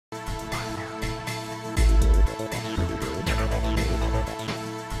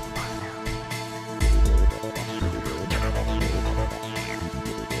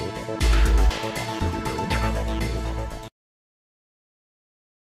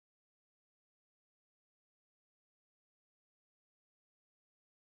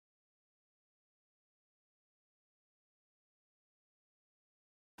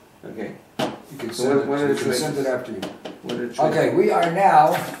Okay. You can send it after you. Okay, we are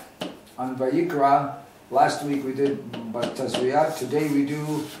now on Vayikra. Last week we did Batazriyat. Today we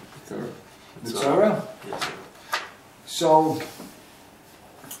do Metsora. Yes, sir. So,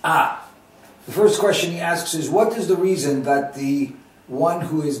 the first question he asks is, what is the reason that the one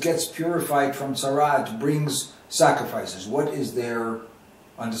who gets purified from tzarat brings sacrifices? What is their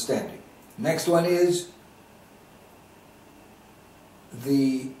understanding? Next one is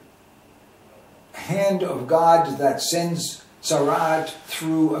the hand of God that sends tzarat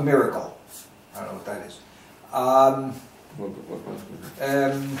through a miracle. I don't know what that is.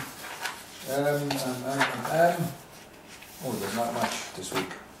 Oh, there's not much this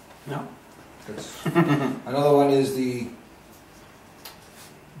week. No. Another one is the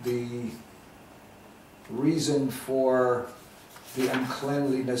reason for the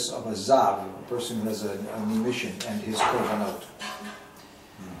uncleanliness of a zav, a person who has an emission, and his korbanot.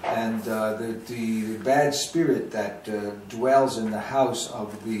 And the bad spirit that dwells in the house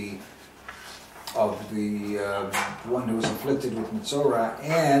of the one who is afflicted with Metsora,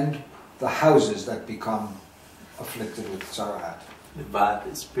 and the houses that become afflicted with tzarat. The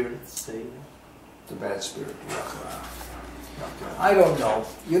bad spirit, say. The bad spirit. I don't know.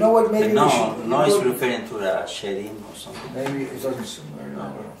 You know what? Maybe we should. No, it's referring to the shedim or something. Maybe it doesn't. I don't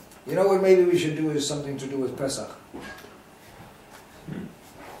know. You know what? Maybe we should do is something to do with Pesach.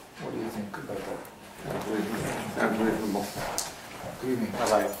 What do you think about that? Unbelievable. Good evening.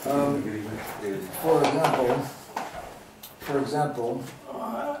 For example,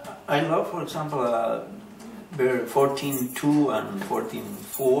 I love, for example, 14:2 and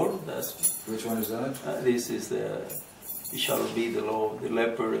 14:4. That's which one is that? This is the. It shall be the law of the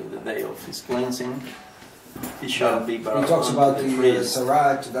leper in the day of his cleansing. It shall be. He talks about the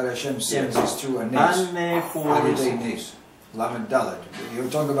tzarat that Hashem sends is through a nes. And for nes. Lamed Dalet. You're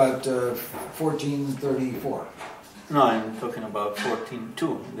talking about 1434. No, I'm talking about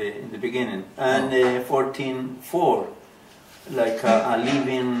 14:2 in the beginning, and 14:4, like a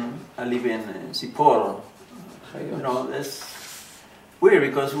living sipor. You know, that's weird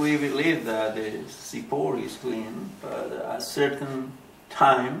because we believe that the sipor is clean, but at a certain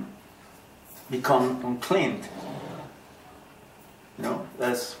time become unclean. You know,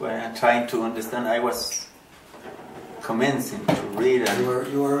 that's why I'm trying to understand. I was commencing to read. And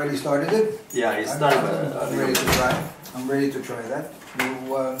you already started it? Yeah, I started. I'm ready to try. I'm ready to try that.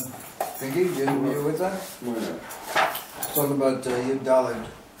 You thinking? You with that? Talking about Yud Dalet.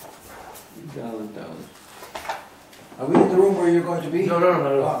 Are we in the room where you're going to be? No.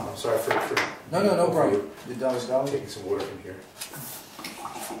 I'm sorry for no problem. Yud Dalet. Taking some water from here.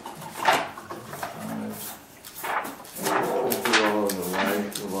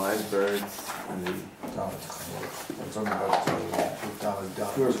 The live birds and the I'm talking about Dalet.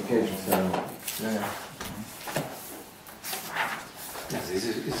 purification ceremony. Yeah. Yes, this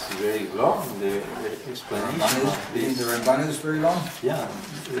is very long, the explanation of this. The Ramban is very long? Yeah,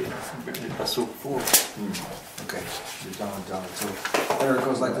 the Pasuk 4. Okay, so there it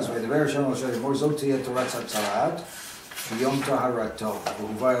goes like this way. The Be'er Shem Moshe Mor Zotia Torah Tzatzarat Yom Taharato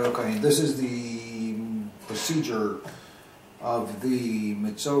Uvayel Kohen. This is the procedure of the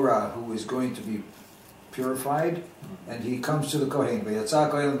Metsora who is going to be purified, and he comes to the Kohen. V'yatza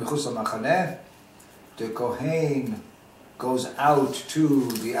Kohen Mechus HaMachaneh. The Kohen goes out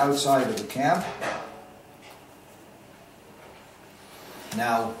to the outside of the camp.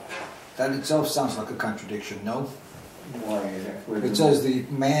 Now, that itself sounds like a contradiction, no? Why? It says the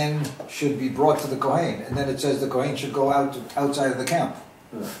man should be brought to the Kohen, and then it says the Kohen should go outside of the camp.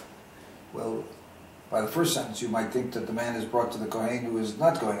 Well, by the first sentence you might think that the man is brought to the Kohen who is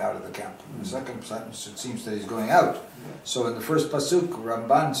not going out of the camp. In the second sentence it seems that he's going out. So in the first pasuk,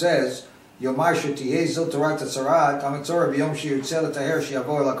 Ramban says, Yomar shetiyeh zil Torah tzatzarat ha-Metsora b'yom sheyitzeh l'taher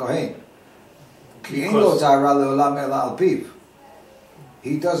sheyavo el ha-Kohen. Ki ein lo tahara le'olam ela al piv.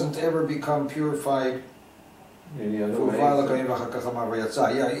 He doesn't ever become purified. Any other way? Yeah,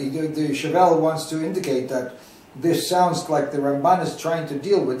 the Chevelle wants to indicate that this sounds like the Ramban is trying to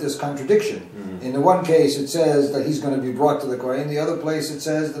deal with this contradiction. In the one case it says that he's going to be brought to the Kohen, the other place it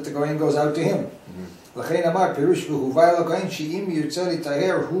says that the Kohen goes out to him. לכן אמר פירוש והובא אל הכהן שאם ירצה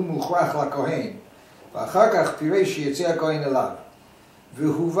להיטהר הוא מוכרח לכהן ואחר כך פירש שיצא הכהן אליו.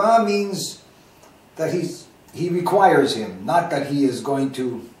 והובא means that he requires him, not that he is going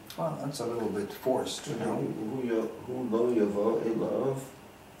to. Well, that's a little bit forced. You know? Who lo yavo elav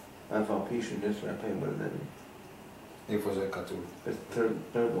af al pi shenis rapay. What does that mean? If was it katuv? The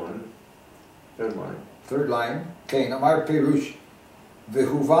third one. Third line. Third line. Okay, Amar Perush.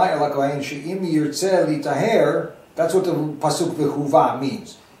 V'huva el HaKohen she'im yirtzeh litaher. That's what the pasuk v'huva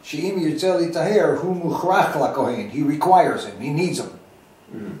means. She'im Yitzeli Tahir, Hu Muchrach LaKohen. He requires him, he needs him.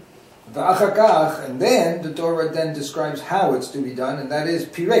 V'achakach, and then the Torah then describes how it's to be done, and that is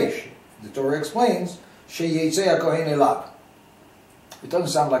Piresh. The Torah explains, She'yetzei HaKohen Elav. It doesn't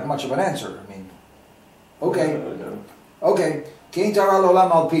sound like much of an answer. I mean, okay. Okay. Kein Tara L'Olam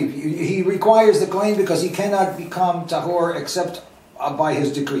Al Piv. He requires the Kohen because he cannot become Tahor except by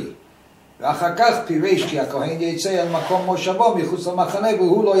his decree. V'achakach Piresh ki HaKohen yetzei al makom moshavo michutz l'machane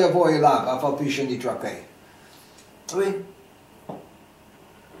v'hu lo yavo elav af al pi shenitrapeh. I mean,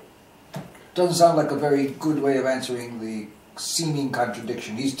 doesn't sound like a very good way of answering the seeming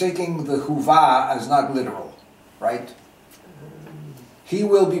contradiction. He's taking the huvah as not literal, right? He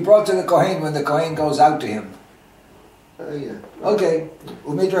will be brought to the Kohen when the Kohen goes out to him. Yeah. Okay,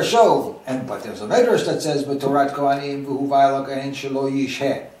 umidrasho, but there's a midrash that says b'torat kohanim v'huvah l'kohen shelo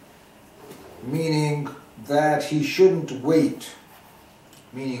yisheh, meaning that he shouldn't wait.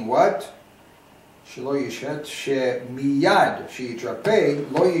 Meaning what? Shelo yisheh shemiyad sheyitrapeh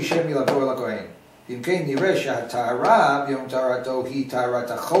lo yisheh milavo l'kohen. V'im kein nireh shehatahara b'yom taharato hi taharat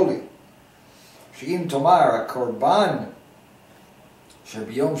hacholi. She'im tomar hakorban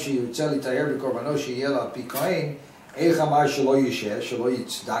שבيום שיוצא להתאר בקורבנו שיהיה לה פי כהן, איך אמר שלא ישב, שלא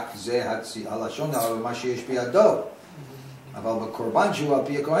יצדק, זה הלשון על מה שיש בידו. אבל בקורבן שהוא על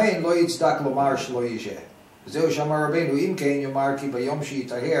פי הכהן לא יצדק לומר שלא ישב. וזהו שאמר רבינו, אם כן יאמר כי ביום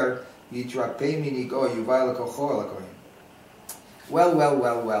שיטהר יתרפא מנהיגו יובא לכוחו אל הכהן.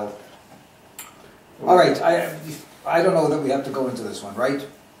 Well. All right, I don't know that we have to go into this one, right?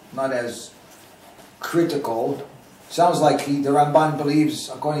 Not as critical. Sounds like the Ramban believes,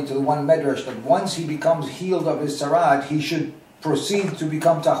 according to the one medrash, that once he becomes healed of his tzara'at, he should proceed to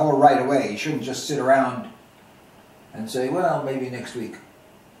become tahor right away. He shouldn't just sit around and say, well, maybe next week.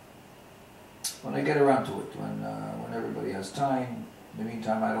 When I get around to it, when everybody has time. In the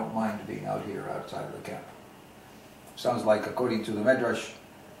meantime, I don't mind being out here outside of the camp. Sounds like, according to the medrash,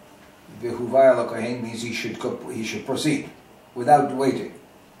 v'huvah l'kohen means he should proceed without waiting.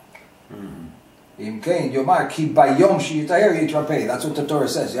 That's what the Torah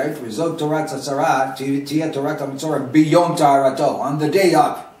says, right? On the day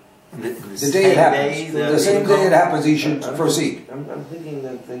of. The day it happens. The same day it happens, he should proceed. I'm thinking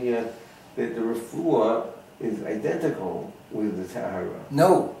that the refuah is identical with the tahara.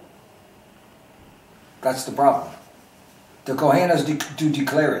 No. That's the problem. The Kohen has to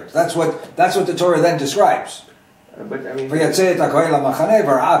declare it. That's what the Torah then describes. But I mean, in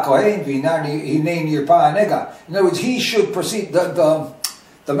other words, he should proceed.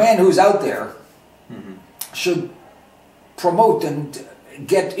 The man who's out there should promote and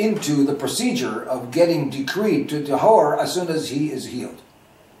get into the procedure of getting decreed to Tahor as soon as he is healed.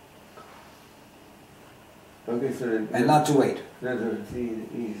 Okay, so and not to wait.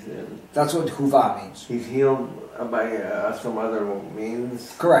 That's what huvah means. He's healed by some other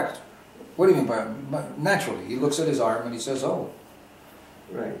means. Correct. What do you mean by naturally? He looks at his arm and he says, "Oh,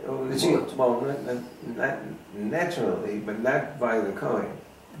 right, it's healed." Well, not naturally, but not by the Kohen.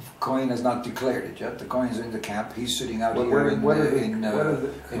 Kohen has not declared it yet. The Kohen's in the camp. He's sitting out here in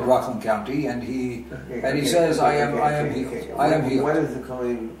Rockland County, and he says, "I am healed. I am healed." What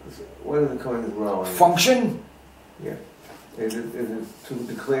is the Kohen's role? Function? Yeah, is it to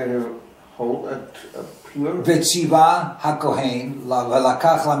declare her whole pure? V'tziva hakohen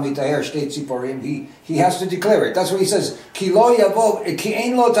lakach lamitaher shtei tziporim. He has to declare it. That's what he says. Ki lo yavo ki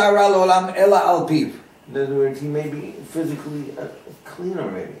ein lo tara l'olam ela al piv. In other words, he may be physically clean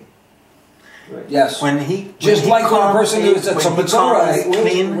already. Right. Yes. When a person who is a Metsora,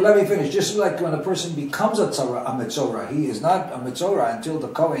 let me finish. Just like when a person becomes a Metsora, he is not a Metsora until the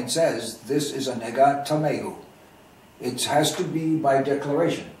Kohen says, this is a nega tamehu. It has to be by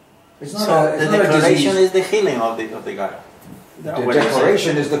declaration. It's not the declaration is the healing of the guy. The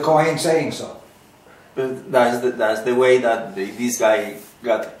declaration is the Kohen saying so. But that's the way that this guy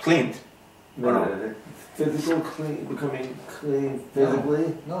got cleaned. No. Physical clean, becoming clean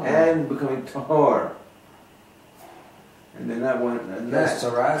physically, and becoming tahor. And then that one. Yes,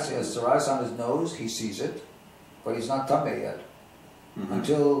 tzaras on his nose, he sees it, but he's not Tame yet.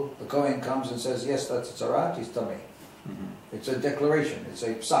 Until the Kohen comes and says, yes, that's a tzarat, he's Tame. It's a declaration, it's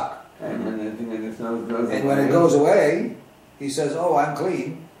a psak. And when it goes away, he says, oh, I'm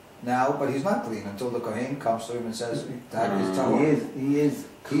clean now, but he's not clean until the Kohen comes to him and says, that is tahor.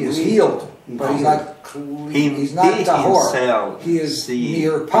 He is healed, but he's not clean. He's not tahor. He is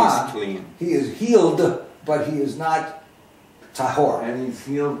nirpa. He is healed, but he is not tahor. And he's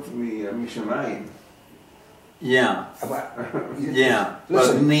healed through Mishamayim. Yeah. Yeah.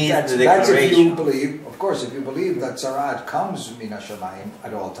 Listen, that's if you believe, of course, if you believe that Tzaraat comes min hashamayim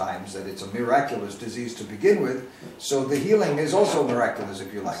at all times, that it's a miraculous disease to begin with, so the healing is also miraculous,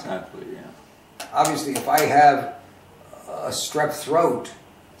 if you like. Exactly, yeah. Obviously, if I have a strep throat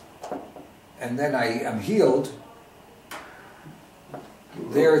and then I am healed,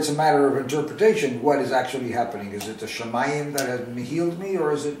 there it's a matter of interpretation. What is actually happening? Is it the shamayim that has healed me,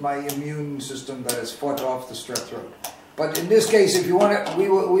 or is it my immune system that has fought off the strep throat? But in this case, if you want to, we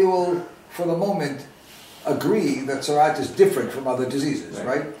will for the moment agree that Tzaraat is different from other diseases,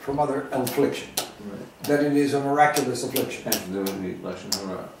 right? From other afflictions. Right. That it is a miraculous affliction.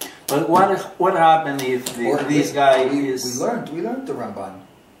 But what happened if this guy is... We learned the Ramban.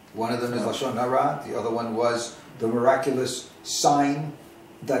 One of them is Lashon Hara, the other one was the miraculous sign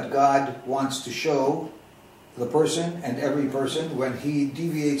that God wants to show the person and every person when he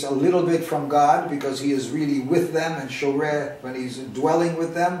deviates a little bit from God, because he is really with them, and Shoreh when he's dwelling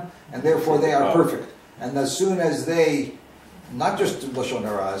with them, and therefore they are perfect. And as soon as they, not just Lashon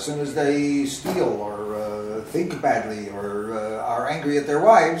Hara, as soon as they steal or think badly or are angry at their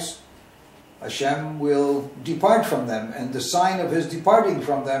wives, Hashem will depart from them, and the sign of his departing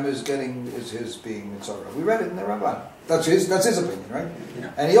from them is his being Metsora. We read it in the Ramban. That's his opinion, right?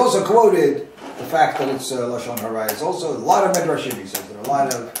 Yeah. And he also quoted the fact that it's Lashon Hara. It's also a lot of Medrashim, he says. There are a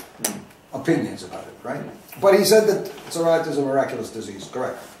lot of opinions about it, right? But he said that Tzaraat is a miraculous disease,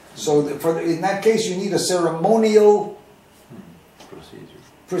 correct. So in that case, you need a ceremonial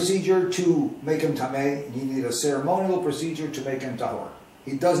procedure to make him Tame. You need a ceremonial procedure to make him Tahor.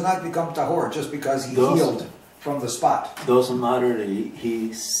 He does not become Tahor just because he healed from the spot. Doesn't matter that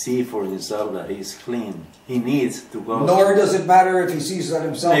he see for himself that he's clean. He needs to go. Nor does it matter if he sees that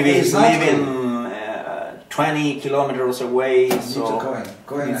himself. Maybe he's living 20 kilometers away. So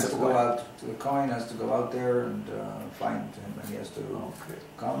Kohen has to go out. The Kohen has to go out there and find him, and he has to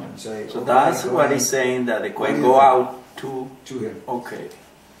come and say. So that's what he's saying, that the Kohen go out to him. Okay.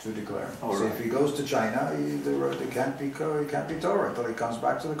 To declare. All so right. if he goes to China, he can't be Torah until he comes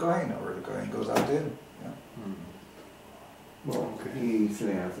back to the Kohen, or the Kohen goes out to him.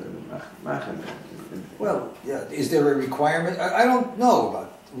 Well, yeah. Is there a requirement? I don't know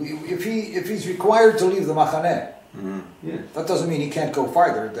about if he's required to leave the machaneh. That doesn't mean he can't go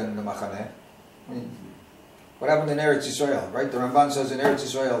farther than the machaneh. I mean, what happened in Eretz Yisrael, right? The Ramban says in Eretz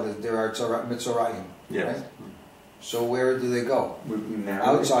Yisrael there are Metzoraim. Yes. Right? So where do they go?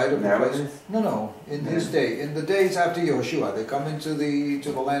 Outside of the place? No. In his day, in the days after Yehoshua, they come into the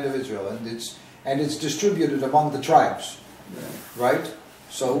land of Israel, and it's distributed among the tribes, right?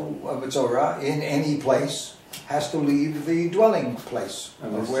 So Metsora in any place has to leave the dwelling place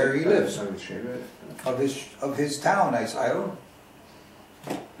of where he lives, of his town. Does he have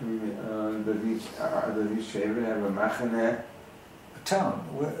a machaneh? A town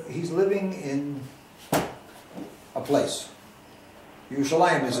where he's living in. A place.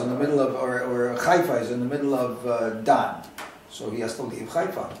 Yerushalayim is in the middle of, or Haifa is in the middle of Dan. So he has to leave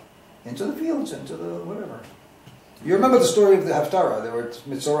Haifa into the fields, into the whatever. You remember the story of the Haftarah? There were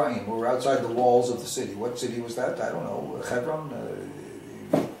Metzoraim who were outside the walls of the city. What city was that? I don't know. Hebron,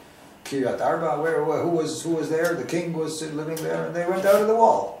 Kiryat Arba. Who was there? The king was living there, and they went out of the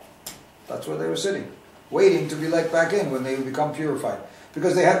wall. That's where they were sitting, waiting to be let back in when they would become purified.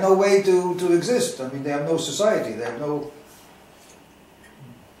 Because they had no way to exist. I mean, they have no society. They have no...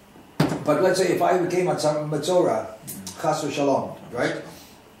 But let's say if I became a Metsora, Chas v'Shalom, right?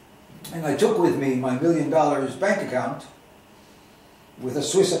 And I took with me my $1 million bank account with a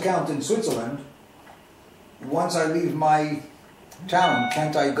Swiss account in Switzerland. Once I leave my town,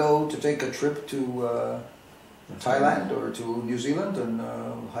 can't I go to take a trip to Thailand or to New Zealand and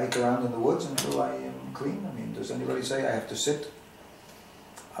hike around in the woods until I am clean? I mean, does anybody say I have to sit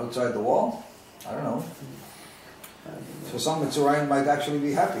outside the wall? I don't know. So some Mitzrayim might actually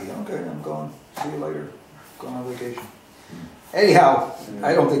be happy. Okay, I'm going. See you later. Going on vacation. Anyhow,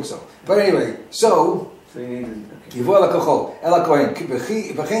 I don't think so. But anyway, so Yivol HaKocho El HaKohen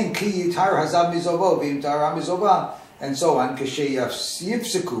V'chein ki yitar hazav mizovo v'im tara mizova, and so on.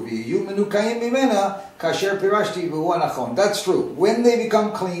 Yifseku v'yu menukayim mimena kasher pirashti v'hu anachon. That's true. When they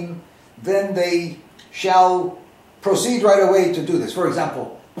become clean, then they shall proceed right away to do this. For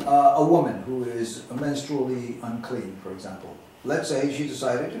example, a woman who is menstrually unclean, for example. Let's say she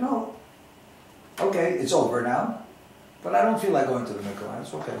decided, okay, it's over now, but I don't feel like going to the mikvah.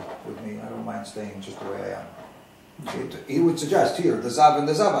 It's okay with me. I don't mind staying just the way I am. He would suggest here, the Zav and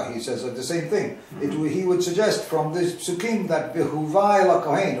the Zava, he says the same thing. He would suggest from this psukim that Behuvai la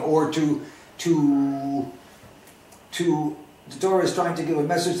Kohen, or the Torah is trying to give a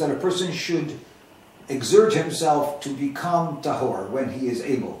message that a person should exert himself to become Tahor when he is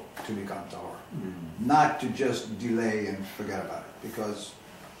able to become Tahor. Not to just delay and forget about it, because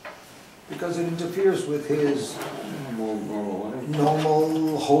it interferes with his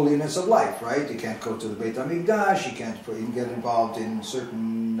normal holiness of life, right? He can't go to the Beit HaMikdash, he can't get involved in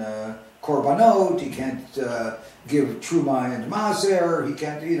certain korbanot, he can't give truma and maaser, he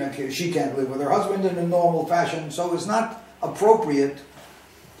can't, she can't live with her husband in a normal fashion, so it's not appropriate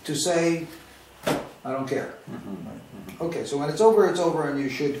to say, I don't care. Okay, so when it's over, and you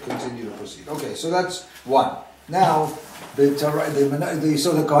should continue to proceed. Okay, so that's one. Now, so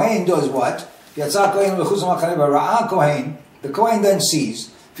the Kohen does what? The Kohen then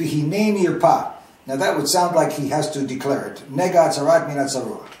sees, now that would sound like he has to declare it.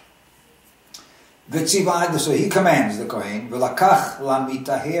 So he commands the Kohen, now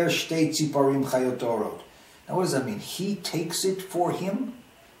what does that mean? He takes it for him?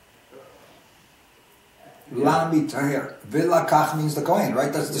 Vilakach means the Kohen,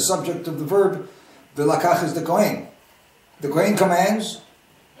 right? That's the subject of the verb. Vilakach is the Kohen. The Kohen commands,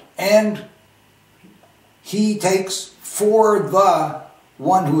 and he takes for the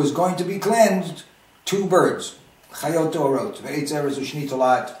one who is going to be cleansed 2 birds. Chayot torot, ve'etz eretz u'shni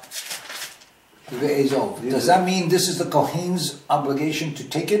tolat, ve'ezov. Does that mean this is the Kohen's obligation to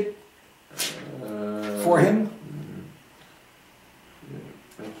take it for him?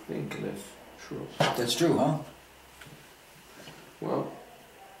 I think that's true. That's true, huh? Well,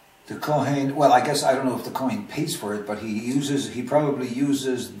 the Kohen, well, I guess I don't know if the Kohen pays for it, but he probably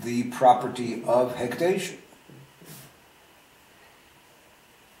uses the property of Hekdesh.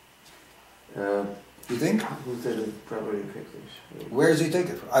 You think? Who said the property of Hekdesh? Where does he take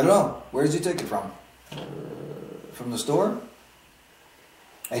it from? I don't know. Where does he take it from? From the store?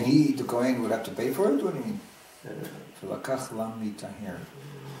 And the Kohen would have to pay for it? What do you mean?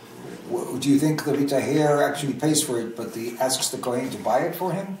 Do you think the Vitahir actually pays for it, but he asks the Kohen to buy it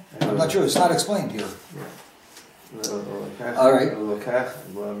for him? I'm not sure. It's not explained here. All right. I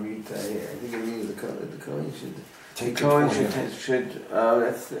think it means the Kohen should take it for him.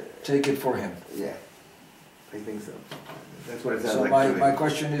 Take it for him. Yeah, I think so. That's what it sounds so like. My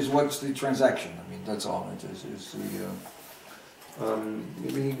question is, what's the transaction? I mean, that's all. Is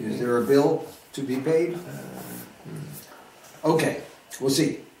there a bill to be paid? Okay, we'll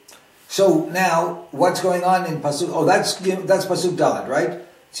see. So now, what's going on in Pasuk? Oh, that's Pasuk Dalet, right?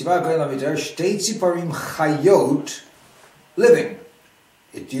 Shtei tziparim chayot, living.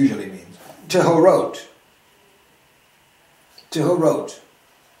 It usually means tehorot.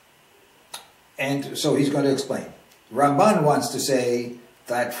 And so he's going to explain. Ramban wants to say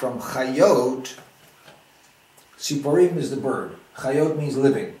that from chayot, tziparim is the bird. Chayot means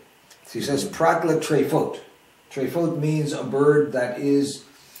living. So he says pratla trefot. Trefot means a bird that is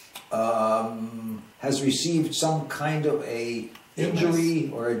has received some kind of a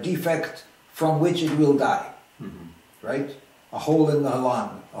injury or a defect from which it will die. Right? A hole in the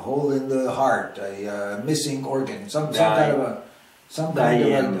halan, a hole in the heart, a missing organ, some kind of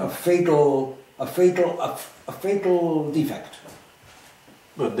a fatal defect.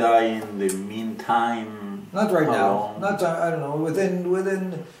 But die in the meantime. Not right now. Not I don't know.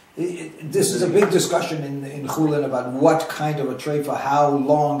 Within. This is a big discussion in Chulin about what kind of a treifa, how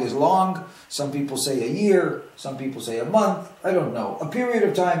long is long. Some people say a year, some people say a month. I don't know. A period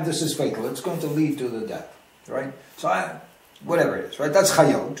of time, this is fatal. It's going to lead to the death, right? So whatever it is, right? That's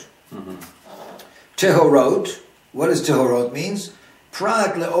chayot. Tehorot. What does tehorot means?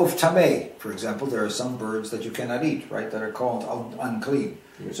 Prat le'of tame. For example, there are some birds that you cannot eat, right? That are called unclean.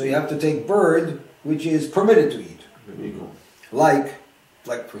 So you have to take bird which is permitted to eat.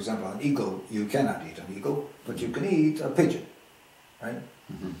 Like, for example, an eagle, you cannot eat an eagle, but you can eat a pigeon, right?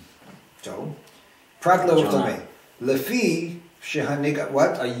 So, prat le'of tame. Lefi shehanega,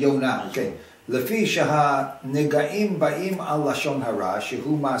 what? A yona. Okay. Lefi shehanegaim ba'im al lashon hara,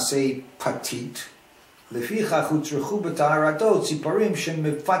 shehu ma'asei patit. לפיכך הוצרכו בטהרתו ציפורים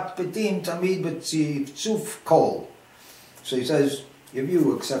שמפטפטים תמיד בצפצוף קול. So he says, if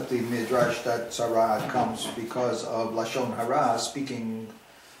you accept the midrash that tzara comes because of lashon hara, speaking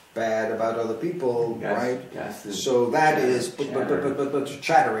bad about other people, right? So that is but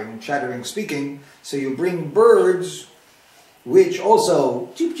chattering, speaking. So you bring birds, which also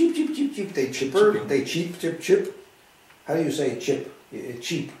chip, they chip. How do you say chip?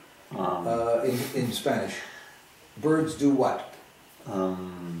 Cheap. In Spanish, birds do what? I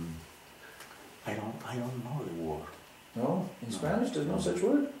don't know the word. No, in Spanish there's no such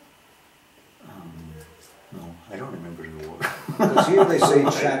word. No, I don't remember the word. Because here they say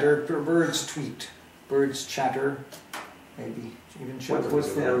chatter. Birds tweet. Birds chatter. Maybe even chatter. What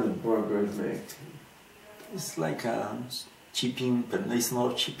sound do birds make? It's like chipping, but it's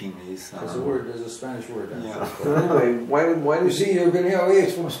not chipping. It's there's a word. There's a Spanish word. Yeah. So anyway, why You did see, you've been here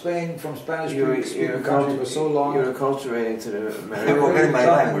from Spain, from Spanish speaking country for so long. You're acculturating to the I'm American. forgetting my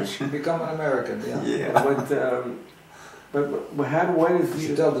language. Become an American. Yeah. Yeah. But why does You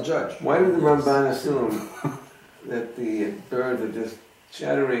should tell the judge. why did the Ramban assume that the birds are just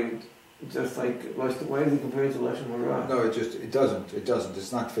chattering, just like why does he compare it to lashon hara? No, it doesn't.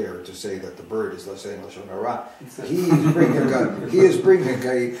 It's not fair to say that the bird is saying lashon hara. He is bringing a korban.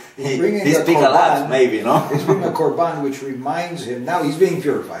 Maybe, no? He's bringing a korban which reminds him. Now he's being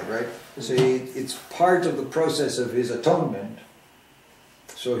purified, right? So it's part of the process of his atonement.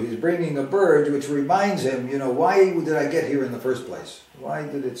 So he's bringing a bird which reminds him, why did I get here in the first place? Why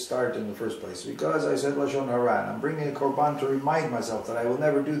did it start in the first place? Because I said lashon hara, and I'm bringing a korban to remind myself that I will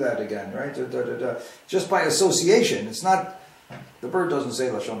never do that again, right? Just by association. It's not, the bird doesn't say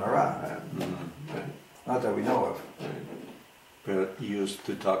lashon hara. Not that we know of. But used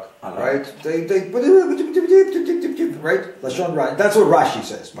to talk a lot. Right? Right? Lashon hara. That's what Rashi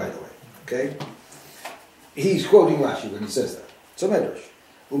says, by the way. Okay? He's quoting Rashi when he says that. It's a medrash.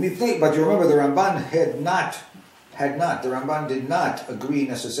 But you remember the Ramban the Ramban did not agree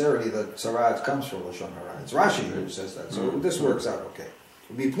necessarily that Tzaraat comes from Lashon Hara. It's Rashi who says that. So this works out okay.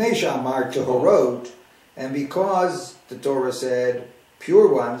 Mipnei she'amar Tahorot, and because the Torah said pure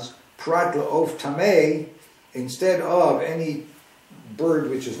ones, prat la'of Tame, instead of any bird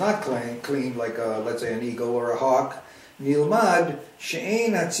which is not clean, like let's say an eagle or a hawk, nilmad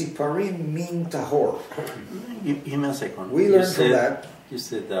she'ein hatziparim min tahor. Give me a second. We learned from that. You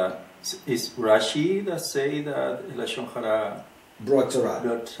said that it's Rashi that say that lashon hara brought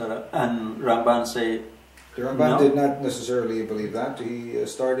Tzaraat. And Ramban say The Ramban no? did not necessarily believe that. He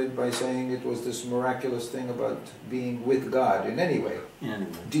started by saying it was this miraculous thing about being with God in any way,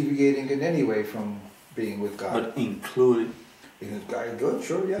 deviating in any way from being with God. But including good,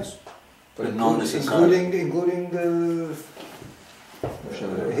 sure, yes. But including the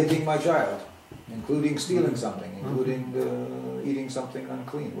hitting my child, including stealing something, including eating something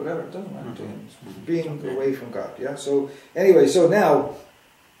unclean, whatever. It doesn't matter to him. It's being away from God. Yeah. So anyway, so now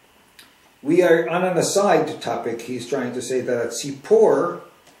we are on an aside topic. He's trying to say that at Tzipor,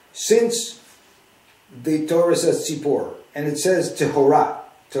 since the Torah says Tzipor and it says Tahorot,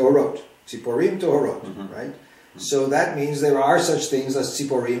 Tziporim, Tahorot, right? So that means there are such things as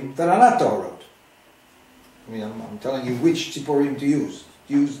Tziporim that are not Tahorot. I mean, I'm telling you which Tziporim to use.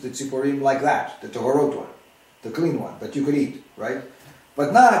 Use the Tziporim like that, the Tahorot one, the clean one that you could eat, right?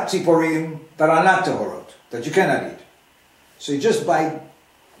 But not Tziporim that are not Tahorot, that you cannot eat. So just by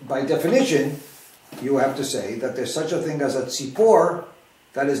definition, you have to say that there's such a thing as a tzipor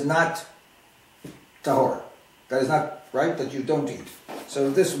that is not tahor, that is not right, that you don't eat. So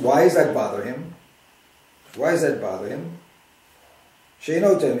why does that bother him? Why does that bother him? Shein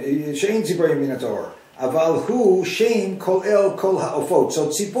tziporim min tahor, aval hu shein kol el kol ha'ofot. So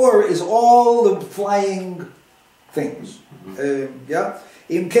tzipor is all the flying things. Yeah.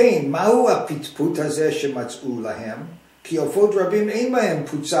 Im kein mahu apitput hazeh shematz'u lahem. Ki ofot rabim ein bahem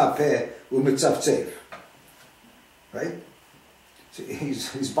putza peh u'mitzavtzev. Right? So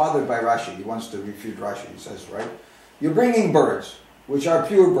he's bothered by Rashi. He wants to refute Rashi. He says, right? You're bringing birds, which are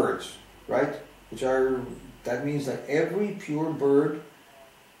pure birds, right? That means that every pure bird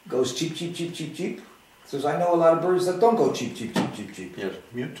goes cheep, cheep, cheep, cheep, cheep. Says, I know a lot of birds that don't go cheep, cheep, cheep, cheep, cheep. Yes,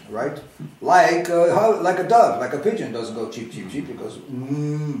 mute. Right? Like a dove, like a pigeon doesn't go cheep, cheep, cheep. It goes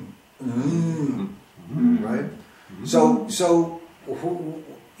right? So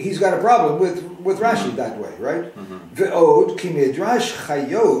he's got a problem with Rashi that way, right? Ve'od ki midrash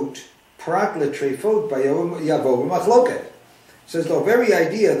chayot prat letrefot yavo b'machloket. Says the very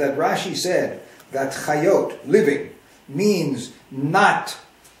idea that Rashi said that chayot, living, means not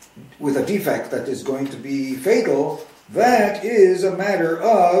with a defect that is going to be fatal, that is a matter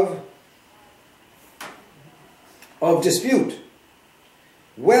of dispute.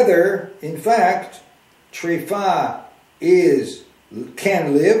 Whether, in fact, trefa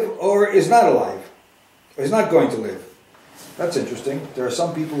can live or is not alive, or is not going to live. That's interesting. There are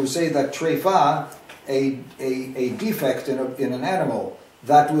some people who say that trefa, a defect in an animal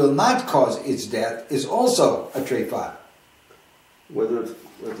that will not cause its death, is also a trefa.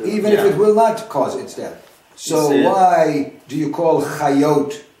 Even if it will not cause its death. So why do you call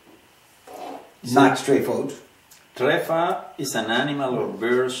chayot not trefot? Trefa is an animal or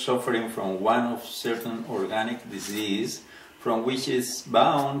bird suffering from one of certain organic disease from which is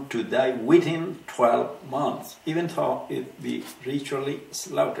bound to die within 12 months, even though it be ritually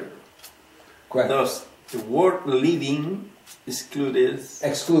slaughtered. Correct. Thus, the word living excludes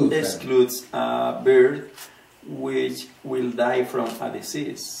a bird which will die from a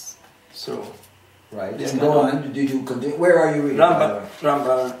disease. So, right. And go on. Did you continue? Where are you reading? Ramban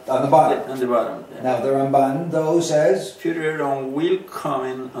on the bottom. On the bottom. Yeah. Now the Ramban though says further on will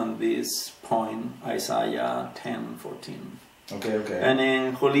comment on this point, Isaiah 10:14. Okay. And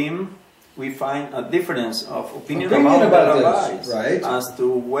in Cholim, we find a difference of opinion about the rabbis, right, as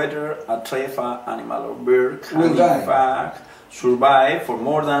to whether a trefa animal or bird can will die. In fact survive for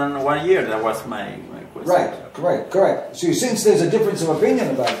more than 1 year. That was my question. Right, correct. So since there's a difference of opinion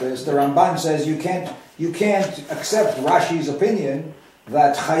about this, the Ramban says you can't accept Rashi's opinion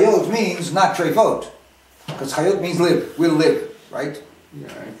that chayot means not trefot, because chayot means will live, right? Yeah,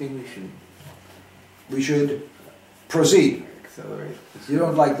 I think we should proceed. Accelerate. You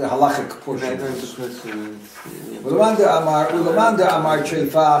don't like the halachic portion. Ulamanda amar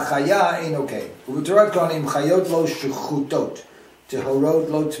trefa chaya ein okay. U'v'torat kohanim chayot lo shechutot, tehorot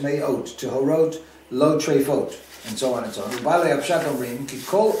lo tmeot, tehorot lo trefot, and so on and so on. U'balei apshat omrim ki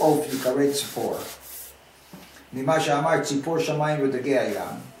kol of yikaret tzipor. Mima she'amar tzipor shamayim v'dagei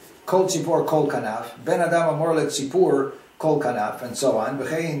hayam. Kol tzipor kol kanaf. Ben adam amor le tzipor kol kanaf, and so on.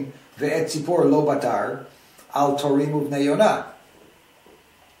 V'chein ve'et tzipor lo batar. Al torim uvnei yonah.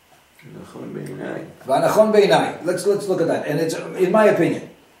 V'anachon beinai. Let's look at that. And it's, in my opinion,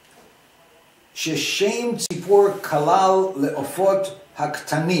 sheshem tzipor kalal le'ofot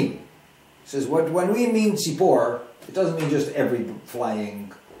haktanim. Says when we mean tzipor, it doesn't mean just every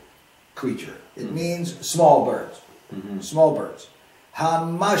flying creature. It means small birds. Small birds.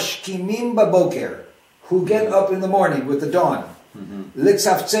 Hamashkimim baboker, who get up in the morning with the dawn.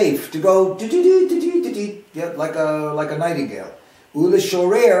 Litzafzeif, to go yeah, like a nightingale.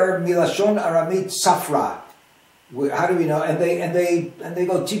 Uleshorer milashon aramit safra. How do we know? And they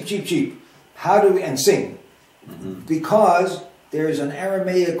go cheep cheep cheep. How do we and sing? Because there is an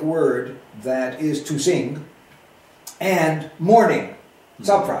Aramaic word that is to sing and morning.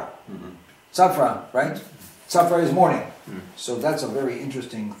 Safra. Safra, right? Safra is morning. So that's a very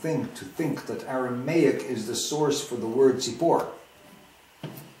interesting thing to think that Aramaic is the source for the word tzipor.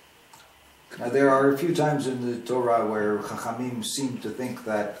 Now there are a few times in the Torah where Chachamim seem to think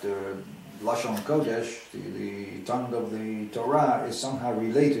that Lashon Kodesh, the tongue of the Torah, is somehow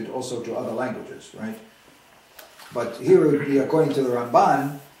related also to other languages, right? But here, according to the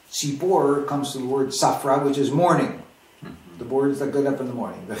Ramban, tzipor comes from the word safra, which is morning. The birds that get up in the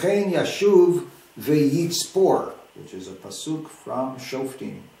morning. V'chein yashuv veyitzpor, which is a pasuk from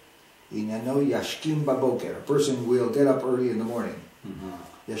Shoftim. Inano yashkim baboker. A person will get up early in the morning.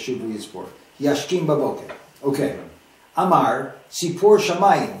 Yashuv veyitzpor. Yashkim baboker. Okay. Amar tzipor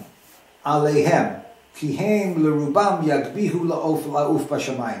shamayim alehem kihem lerubam yagbihu la'uf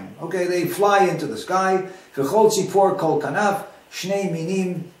bashamayim. Okay, they fly into the sky. V'chol tzipor kol kanaf shnei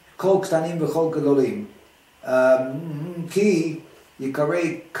minim kol ktanim v'chol gedolim. Ki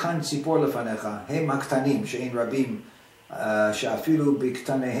yikarei kan tzipor lefanecha hem haktanim she'en rabim she'afilu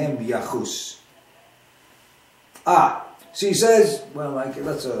biktanehem yachus. So he says, well,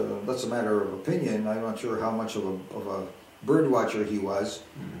 that's a matter of opinion. I'm not sure how much of a bird watcher he was,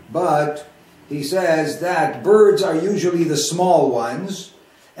 but he says that birds are usually the small ones,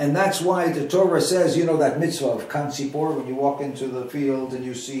 and that's why the Torah says, you know, that mitzvah of kan tzipor, when you walk into the field and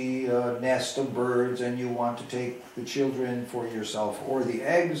you see a nest of birds and you want to take the children for yourself or the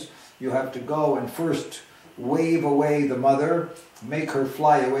eggs, you have to go and first wave away the mother, make her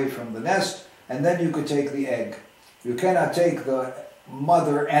fly away from the nest, and then you could take the egg. You cannot take the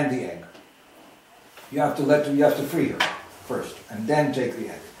mother and the egg. You have to free her first, and then take the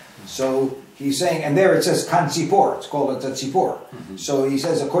egg. So he's saying, and there it says kan tzipor, it's called a tzipor. So he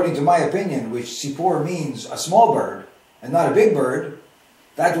says, according to my opinion, which tzipor means a small bird and not a big bird,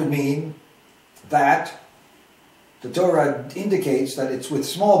 that would mean that the Torah indicates that it's with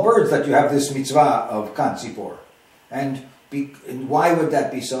small birds that you have this mitzvah of kan tzipor. And why would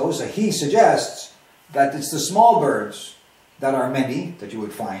that be so? So he suggests that it's the small birds that are many, that you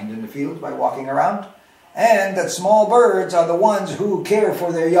would find in the field by walking around, and that small birds are the ones who care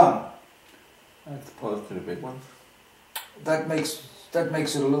for their young. As opposed to the big ones? That makes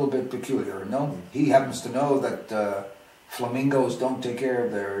it a little bit peculiar, no? He happens to know that flamingos don't take care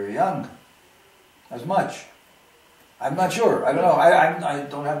of their young as much. I'm not sure. I don't know. I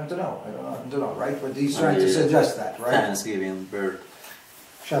don't happen to know. I don't happen to know, right? But he's trying to suggest that, right? Thanksgiving bird.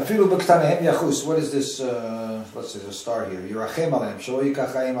 What is this? Let's see, there's a star here.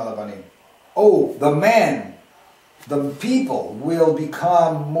 Oh, the people will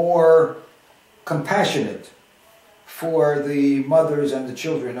become more compassionate for the mothers and the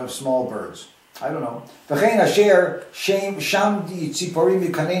children of small birds. I don't know. וכן אשר שם ציפורים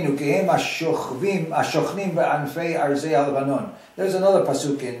יקננו כי הם השוכנים בענפי ארזי הלבנון. There's another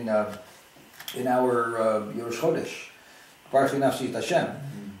pasuk in our Yerush Chodesh. Baruch Nafshi et Hashem.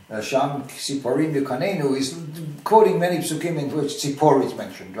 Sham Tziporim Yukanenu is quoting many psukim in which Tzipor is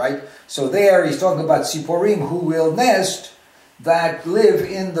mentioned, right? So there he's talking about Tziporim who will nest that live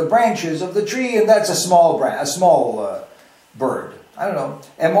in the branches of the tree, and that's a small bird. I don't know.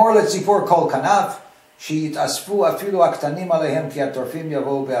 Emor letzipor kol kanaf, she'yitasfu afilu aktanim alehem ki atorfim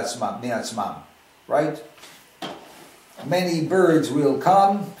yavo mi'atzmam. Right? Many birds will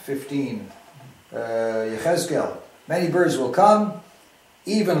come, 15, Yechezkel, many birds will come,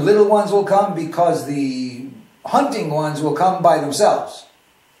 even little ones will come because the hunting ones will come by themselves.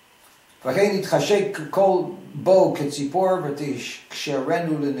 וכן יתחשק כל בו כציפור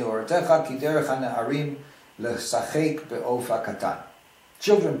ותקשרנו לנעורתך כי דרך הנערים לשחק בעוף הקטן.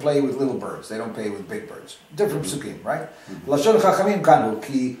 Children play with little birds, they don't play with big birds. Different psukim, right? לשון חכמים כאן הוא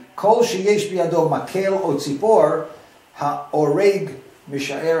כי כל שיש בידו מקל או ציפור ההורג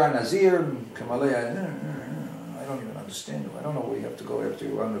משער הנזיר כמלא I don't even understand. I don't know where you have to go after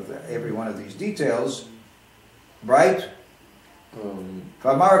every one of these details, right?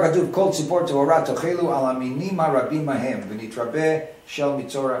 ואמר הכתוב כל ציפור טהורה תאכלו על המינים הרבים מהם ונתרבה של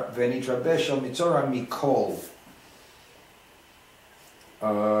מצורע מכל. What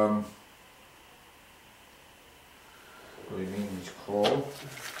do you mean מכל?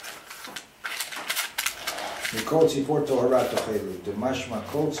 מכל ציפור טהורה תאכלו, דמשמע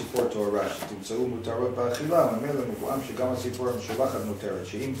כל ציפור טהורה שתמצאו מותרות באכילה, וממילא מבואם שגם הציפור המשובחת מותרת,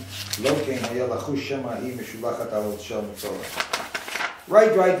 שאם לא כן היה לחוש שמא היא משובחת על של מצורע.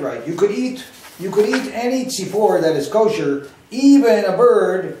 Right. You could eat any tzipor that is kosher, even a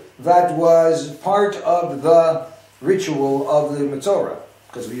bird that was part of the ritual of the Metsora.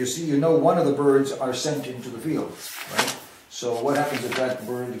 Because one of the birds are sent into the field, right? So what happens if that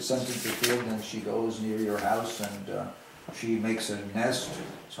bird is sent into the field and she goes near your house and she makes a nest?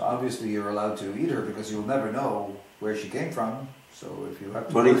 So obviously you're allowed to eat her because you'll never know where she came from. So if you have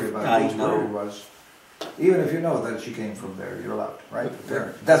to worry about which bird it was, even if you know that she came from there, you're allowed, right?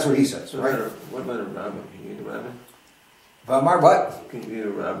 That's what he says, right? What about a rabbin? Can you eat a rabbin? Vamar, what? Can you eat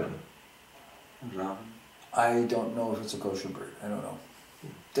a rabbin? I don't know if it's a kosher bird. I don't know.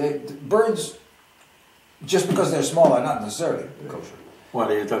 The birds, just because they're small, are not necessarily kosher.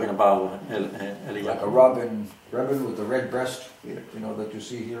 What are you talking about, Eliyahu? Like a robin with the red breast, that you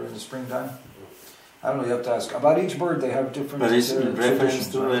see here in the springtime. I don't know, you have to ask. About each bird, they have different traditions. But it's in reference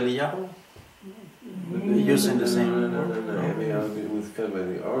to Eliyahu? Using the same No. It was fed by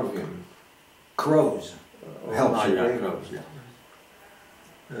the Arvim. Crows. Crows, yeah.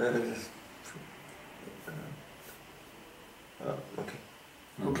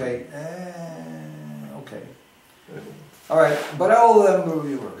 Okay. All right, but all of them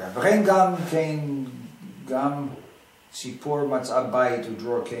we work on. V'chein gam tzipor matzah bayit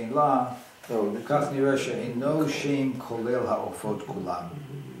udror kein la. Kach nireh she'eino shem kolel ha'ofot kulam.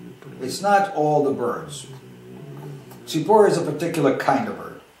 It's not all the birds. Tzipor is a particular kind of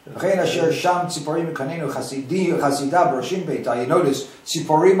bird. V'chein asher sham tziporim kanenu chasida broshim beita. You notice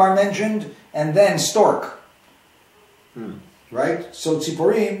tziporim are mentioned and then stork. Right? So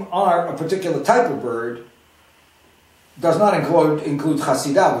tziporim are a particular type of bird. Does not include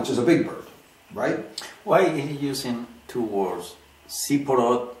chasida, which is a big bird. Right? Why is he using two words?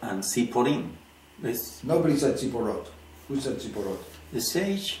 Tziporot and tziporim. Nobody said tziporot. Who said tziporot? The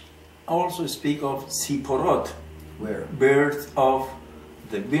sage also speak of tziporot. Where? Birds of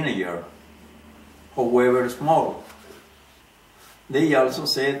the vineyard, however small. They also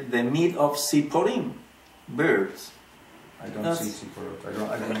said the meat of tziporim, birds. I don't see tziporot.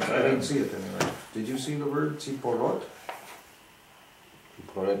 I didn't see it anyway. Did you see the word tziporot?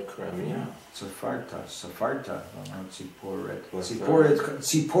 Tziporet kramim. Yeah. Safarta. No, not tziporet.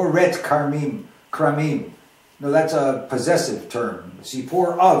 Tziporet kramim. No, that's a possessive term.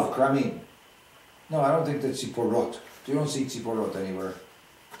 Tzipor of kramim. No, I don't think that's tziporot. You don't see tziporot anywhere.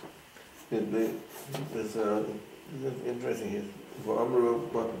 It's interesting. V'amru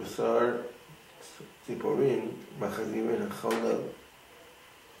b'basar tziporim machazim ha'cholel.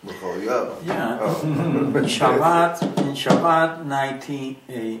 Yeah, in Shabbat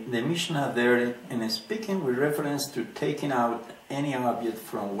 98, the Mishnah there in speaking with reference to taking out any object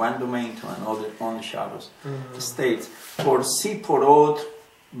from one domain to another on the Shabbos states, for Siporot,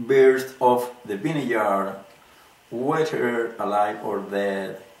 birds of the vineyard, whether alive or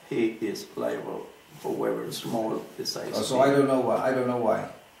dead, he is liable, however small the size. So I don't know why.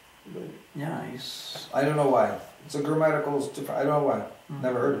 Yeah, I don't know why. It's a grammatical. I don't know why.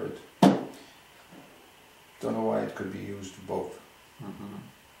 Never heard of it. Don't know why it could be used both. Mm-hmm.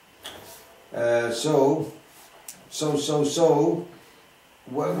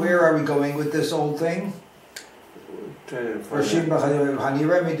 Where are we going with this old thing?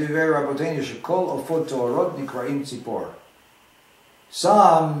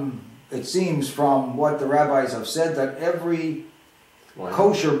 Some, it seems from what the rabbis have said, that every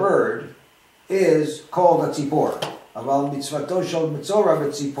kosher bird is called a tzipor. Aval mitzvato shel Metsora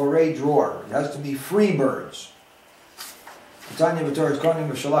v'tziporei dror. It has to be free birds. Tanya v'toras konim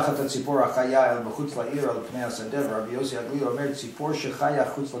v'shalachat hatzipor achaya el b'chutz la'ir el pnei hasadeh. Rabbi Yossi Agli omer tzipor shechaya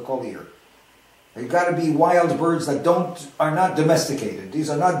chutz la'kol ir. They've got to be wild birds that are not domesticated. These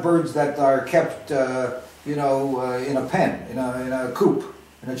are not birds that are kept, in a pen, in a coop,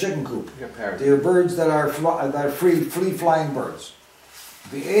 in a chicken coop. They are birds that are free flying birds.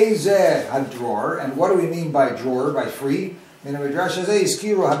 V'ezeh hadror, and what do we mean by dror, by free?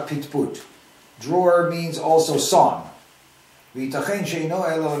 Dror means also song. V'yitachen sheino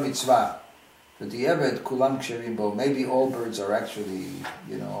elo mitzvah. Maybe all birds are actually,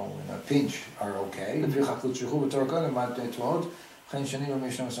 in a pinch, are okay.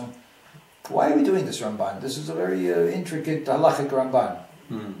 Why are we doing this Ramban? This is a very intricate halachic Ramban.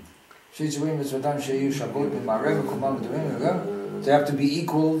 They have to be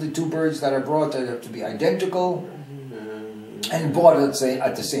equal, the two birds that are brought, they have to be identical and bought, let's say,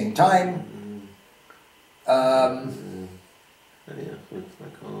 at the same time.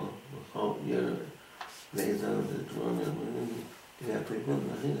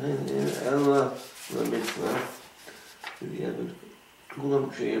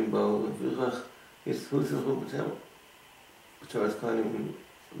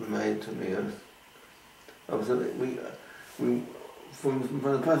 From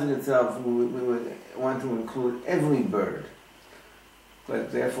the passage itself, we would want to include every bird,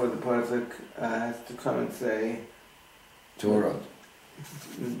 but therefore the pasuk has to come and say Torah,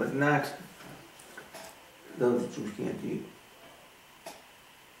 but not those that you can't eat.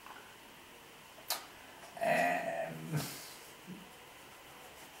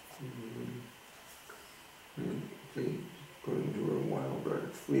 According to a wild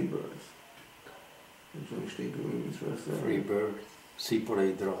bird, free birds. Free bird,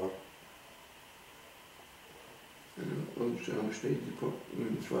 Siporei Dror. Und schon steht die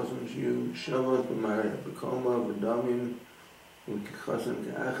Nuestras you Shabbat b'Mareh b'Koma v'Damim v'Kichasim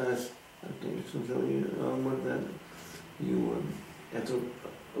K'achas. I think it's going to tell you that you have to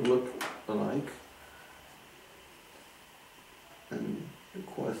look alike and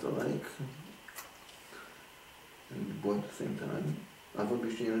request alike and both at the same time. Ava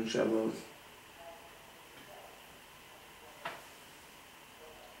b'Shin and Shabbat.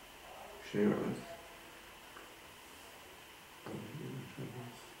 Shiras.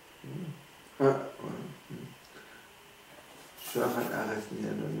 Shachat Achas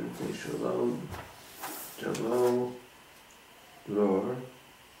Niyadon Nitei Shalom Jablo Lor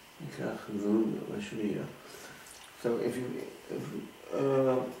Yikach Zul Lashriya. So if you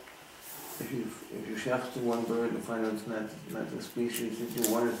shach to one bird and find out it's not the species that you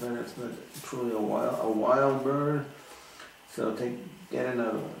want, it's not truly a wild bird, so get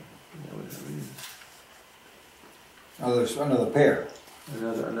another one. Another pair.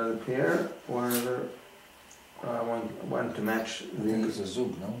 Another pair, or another one to match I think it's a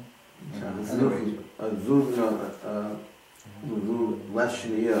zug, no? A zug,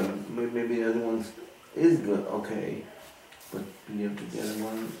 maybe the other one is good, okay, but you have to get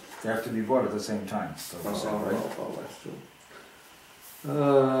one. They have to be bought at the same time. So that's true.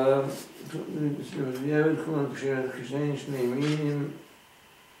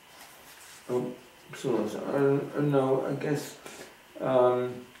 No, I guess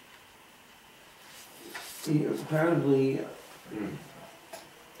apparently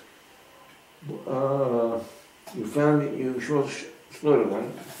you found that you slaughtered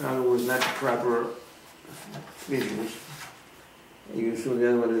one, found it was not the proper species. You assume the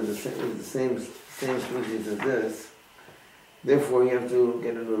other one is the same species as this, therefore you have to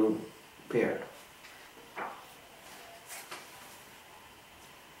get a little pair.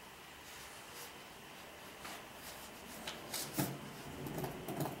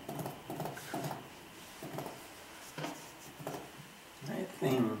 I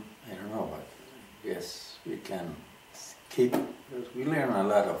don't know, but yes, we can keep, because we learn a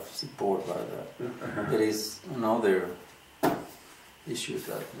lot of support about that. There is another issue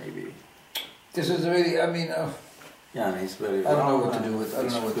that maybe... This is really, He's very... I don't know what to do with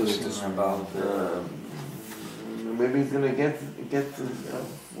this one. About maybe he's going to get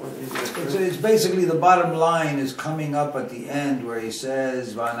it's basically the bottom line is coming up at the end where he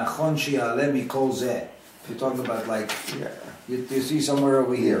says, V'anachon she'aleh mikol zeh. You're talking about like, Yeah. you see somewhere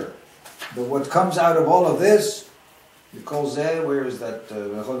over here. But what comes out of all of this, the Kozeh, where is that?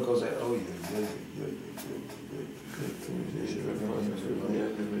 Kozeh, oh,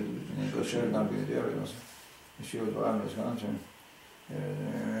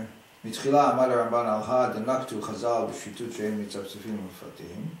 מתחילה אמר הרמב"ן הלכה דנקטו חז"ל בשפיטות שהם מצפצפים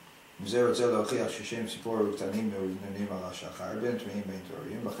ומפתים, וזה רוצה להוכיח ששם סיפור קטנים מעודנים על השחר, בין טמאים בין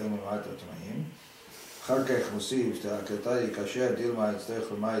טהורים, לכן למעט הטמאים. אחר כך מוסיף, תקלטה יקשר דילמה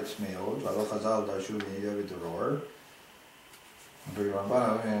יצטרך למעט מאוד, והלא חז"ל דרשו ונהיה בדרור.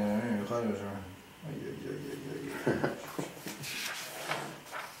 והרמב"ן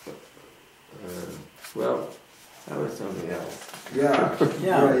Well, that was something else. Yeah.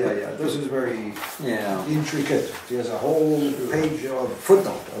 This is very intricate. He has a whole page of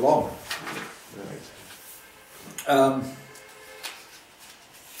footnote alone.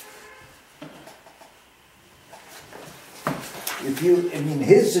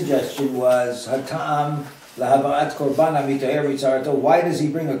 His suggestion was Hatam lahavat korban amitaher mitzarato. Why does he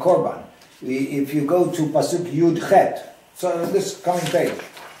bring a korban? If you go to pasuk Yud Chet, so this coming page.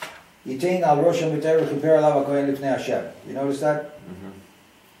 Yitain al rosh ha-mitaher v'chiper alav ha-kohen lifnei Hashem. You notice that? Mm-hmm.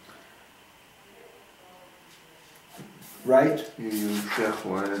 Right? You shech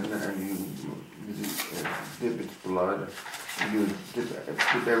one and you dip its blood. You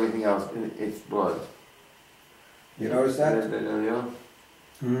dip everything else in its blood. You notice that?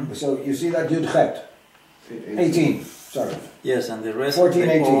 Yeah. So you see that Yud Chet? 18. Sorry. Yes, and the rest 14, of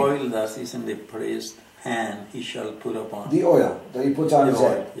the 18. oil that is in the priest's hand, he shall put upon. The oil that he puts on his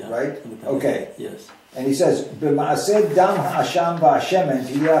head, yeah. right? Okay. Yes. And he says, "B'ma'aseh dam ha'asham va'ashemen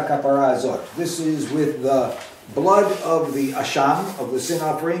tiyah kapara azot." This is with the blood of the asham, of the sin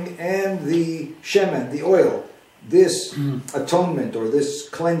offering, and the shemen, the oil. This atonement or this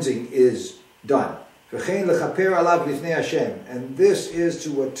cleansing is done. V'chein lechaper alav lifnei Hashem, and this is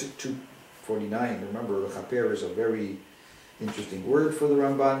to 49. Remember, lechaper is a very interesting word for the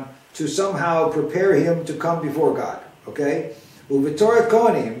Ramban, to somehow prepare him to come before God. Okay? Uvetorat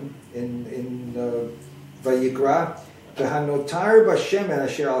Kohanim in Vayikra, v'hanotar b'shemen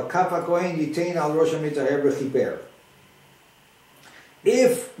asher al kaf hakohen yitain al rosh ha-mitaher v'chiper.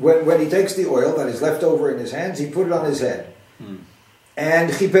 If, when he takes the oil that is left over in his hands, he put it on his head.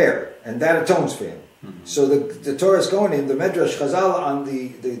 And chiper, and that atones for him. So the Torah's Kohanim, the Medrash Chazal on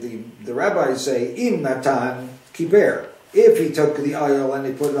the rabbis say, Im Natan Kiper. If he took the oil and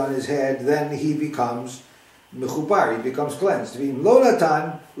he put it on his head, then he becomes mechupar, he becomes cleansed. Im Lo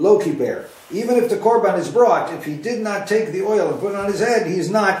Natan, Lo Kiper. Even if the korban is brought, if he did not take the oil and put it on his head, he is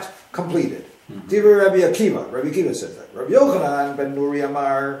not completed. Divrei Rabbi Akiva. Rabbi Akiva says that. Rabbi Yochanan ben Nuri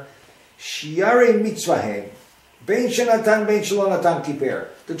Amar, Shiare Mitzvahem, Ben Shenatan, Ben Shalonatan Kiper.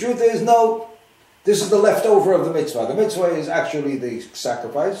 The truth is, no. This is the leftover of the mitzvah. The mitzvah is actually the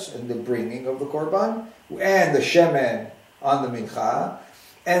sacrifice and the bringing of the korban, and the shemen on the mincha,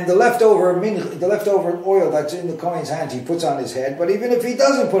 and the leftover oil that's in the Kohen's hand he puts on his head. But even if he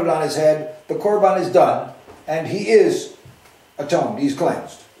doesn't put it on his head, the korban is done, and he is atoned. He's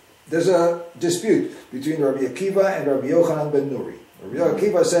cleansed. There's a dispute between Rabbi Akiva and Rabbi Yochanan ben Nuri. Rabbi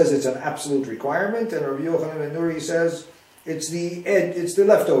Akiva says it's an absolute requirement, and Rabbi Yochanan ben Nuri says it's the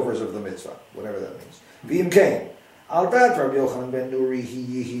leftovers of the mitzvah, whatever that means. V'im kain, al dat Rabbi Yochanan ben Nuri hi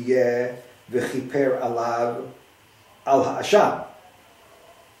yihiyeh v'chiper alav al ha'asham.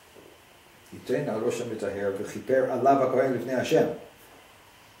 Yitain al rosh ha-mitaher v'chiper alav ha-kohen lifnei Hashem.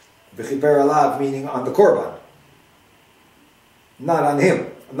 V'chiper alav meaning on the korban, not on him,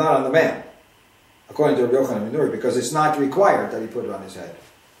 not on the man, according to Rabbi Yochanan ben Nuri, because it's not required that he put it on his head.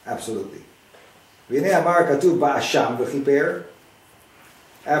 Absolutely.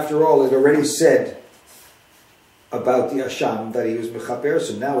 After all, it already said about the asham that he was mechaper,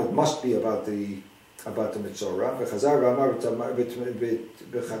 so now it must be about the Metsora.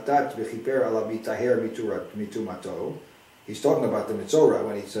 He's talking about the Metsora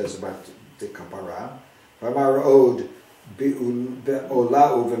when he says about the kapara.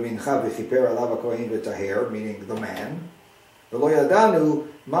 Meaning the man. What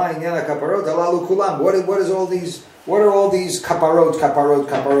is all these? What are all these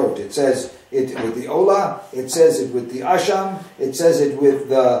kaparot? It says it with the ola. It says it with the asham. It says it with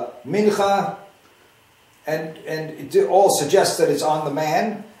the mincha, and it all suggests that it's on the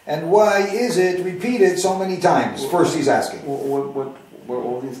man. And why is it repeated so many times? First, he's asking. What were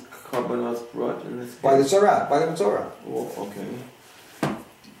all these korbanos brought in this case? By the Metsora. Oh, okay.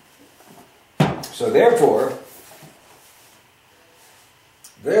 So therefore,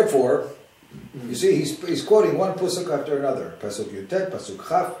 you see, he's quoting one pasuk after another. Pasuk Yutet, pasuk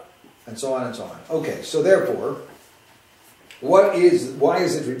Chaf, and so on and so on. Okay, so therefore, why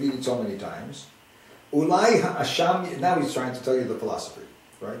is it repeated so many times? Ulai ha'asham, now he's trying to tell you the philosophy,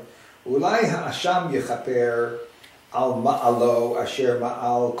 right? Ulai ha'asham yechaper al ma'alo asher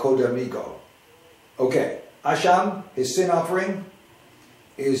ma'al kodamigo. Okay, asham, his sin offering,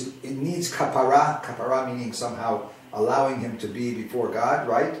 it needs kapara meaning somehow allowing him to be before God,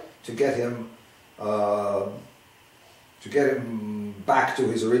 right? To get him back to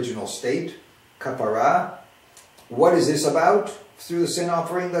his original state, kapara. What is this about through the sin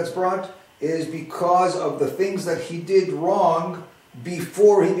offering that's brought? Is because of the things that he did wrong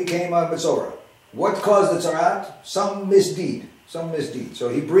before he became a Metsora. What caused the tzarat? Some misdeed. So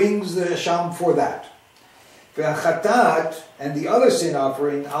he brings the Hasham for that. And the other sin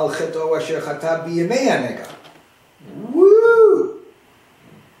offering, al cheto asher chata b'yemei hanega. Woo!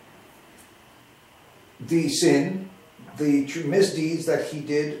 The sin, the misdeeds that he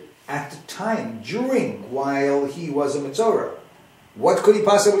did at the time, while he was a Metsora. What could he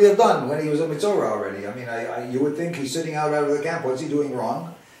possibly have done when he was a Metsora already? I mean, you would think he's sitting out of the camp. What's he doing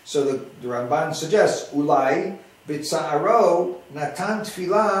wrong? So the Ramban suggests, Ulai b'tza'aro natan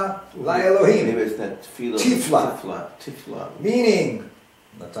tefillah la'Elohim. Maybe it's that tefillah. Tifla. Meaning,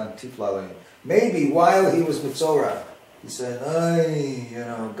 natan tefillah Elohim. Maybe while he was Metsora, he said,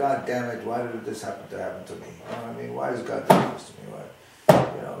 God damn it, why did this happen to me? You know what I mean? Why does God do this to me?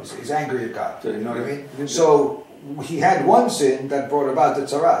 He's angry at God. You know what I mean? So he had one sin that brought about the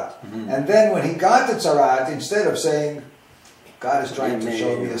tzarat. And then when he got the tzarat, instead of saying, God is trying to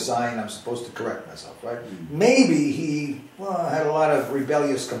show me a sign, I'm supposed to correct myself, right? Maybe he had a lot of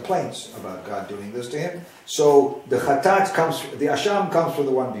rebellious complaints about God doing this to him. So the chatat comes, the asham comes for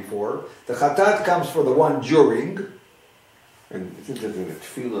the one before, the chatat comes for the one during. And it's interesting that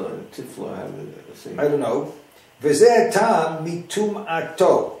tefillah and tifla have the same. I don't know. V'zeh tam mitum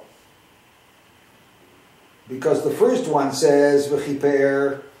ato. Because the first one says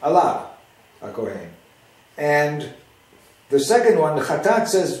v'chiper alav, Kohen, and the second one, the chatat,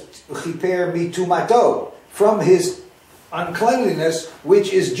 says v'chiper mitumato, from his uncleanliness,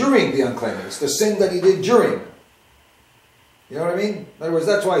 which is during the uncleanliness, the sin that he did during. You know what I mean? In other words,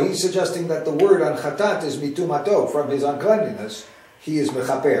 that's why he's suggesting that the word on chatat is mitumato, from his uncleanliness, he is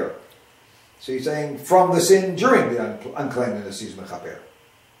mechaper. So he's saying from the sin during the uncleanliness, he's mechaper.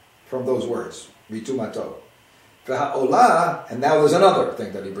 From those words, mitumato. Ola, and now there's another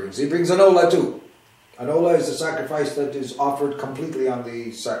thing that he brings. He brings an ola too. An ola is a sacrifice that is offered completely on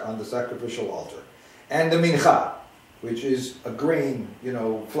the sacrificial altar. And the mincha, which is a grain,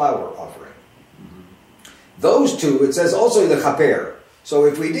 flour offering. Those two, it says also the chaper. So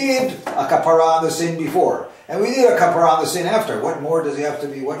if we did a kapara on the sin before, and we did a kapara on the sin after, what more does he have to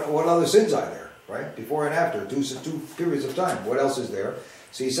be? What other sins are there, right? Before and after, two periods of time. What else is there?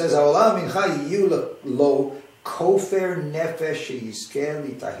 So he says, "Haolam mincha yiyu lo kofer nefesh sheyizker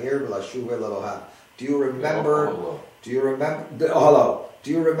litaher v'lashuv el Elohav." Do you remember? Do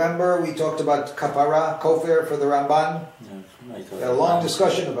you remember we talked about kapara, kofer for the Ramban? We had a long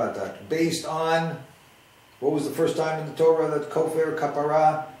discussion about that, based on. What was the first time in the Torah that kofer,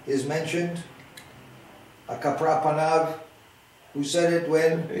 kapara, is mentioned? A kapra panav. Who said it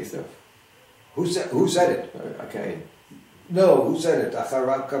when? Who said it? Okay. No, who said it?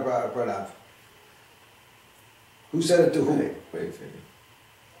 Acharav kapra panav. Who said it to who? Wait a second.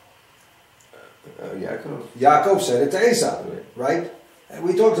 Yaakov. Yaakov said it to Esau, right? And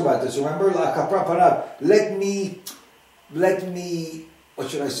we talked about this. Remember, la kapra panav. Let me.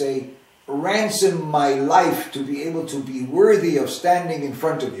 What should I say? Ransom my life to be able to be worthy of standing in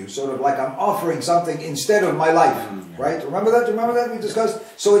front of you, sort of like I'm offering something instead of my life, right? Remember that we discussed?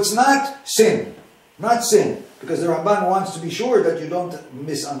 So it's not sin, because the Ramban wants to be sure that you don't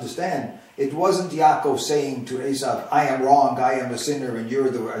misunderstand. It wasn't Yaakov saying to Esau, I am wrong, I am a sinner, and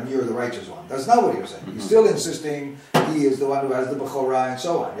you're the righteous one. That's not what he was saying. He's still insisting he is the one who has the bechorah and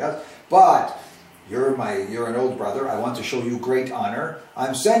so on, yes? But you're an old brother, I want to show you great honor.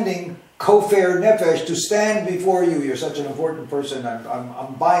 I'm sending kofer nefesh to stand before you. You're such an important person.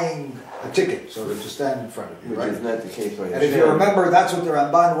 I'm buying a ticket so to stand in front of you. Which is not the case by And if you remember, that's what the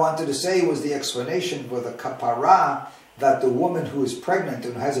Ramban wanted to say was the explanation for the kapara, that the woman who is pregnant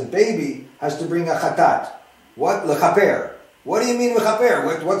and has a baby has to bring a chatat. What? Lechaper. What do you mean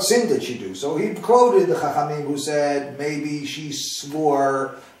lechaper? What sin did she do? So he quoted the Chachamim who said maybe she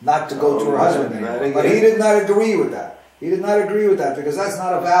swore not to go to her husband anymore. But he did not agree with that. He did not agree with that because that's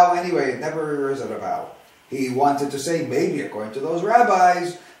not a vow anyway. It never is a vow. He wanted to say maybe according to those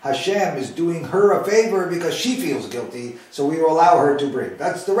rabbis, Hashem is doing her a favor because she feels guilty, so we will allow her to bring.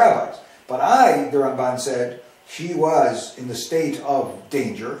 That's the rabbis. But the Ramban said, she was in the state of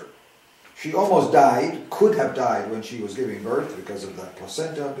danger, She almost died, could have died when she was giving birth because of that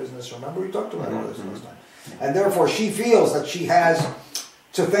placenta business. Remember, we talked about all this last time. And therefore, she feels that she has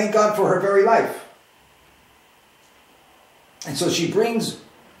to thank God for her very life. And so she brings,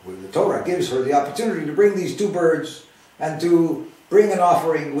 well, the Torah gives her the opportunity to bring these 2 birds and to bring an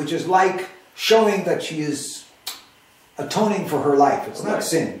offering, which is like showing that she is atoning for her life. It's not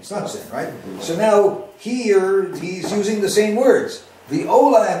sin. It's not sin, right? So now here he's using the same words. The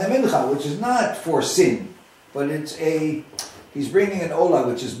ola and the mincha, which is not for sin, but he's bringing an ola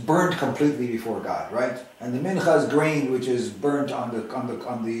which is burnt completely before God, right? And the mincha is grain which is burnt on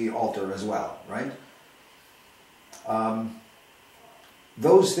the altar as well, right?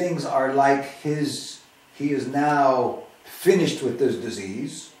 Those things are like he is now finished with this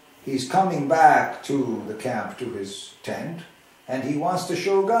disease. He's coming back to the camp, to his tent, and he wants to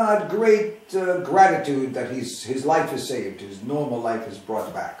show God great gratitude that his life is saved, his normal life is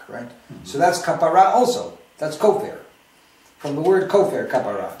brought back, right? So that's kapara also. That's kofer. From the word kofer,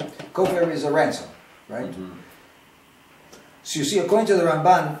 kapara. Kofer is a ransom, right? So you see, according to the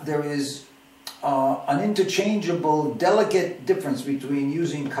Ramban, there is an interchangeable, delicate difference between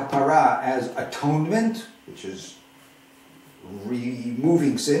using kapara as atonement, which is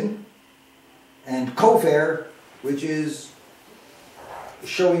removing sin, and kofer, which is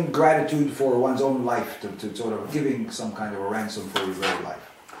showing gratitude for one's own life, to sort of giving some kind of a ransom for your very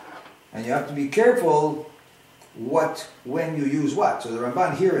life. And you have to be careful when you use what. So the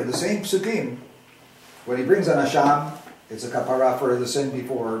Ramban here in the same psukim, when he brings an asham, it's a kapara for the sin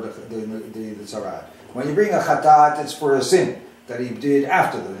before the tzarat. When you bring a chatat, it's for a sin that he did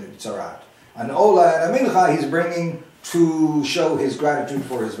after the tzarat. An ola and a mincha he's bringing to show his gratitude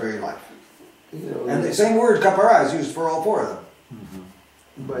for his very life. And the same word kapara is used for all 4 of them.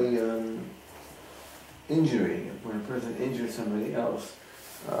 By injury, when a person injures somebody else,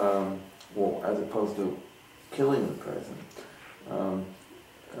 well, as opposed to killing the person,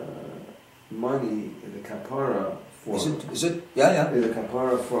 money is a kapara for. Is it? Yeah. Is a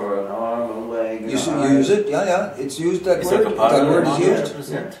kapara for an arm, a leg. You use it? Yeah. It's used that word. That word is used.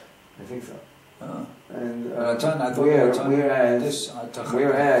 Yeah, I think so. And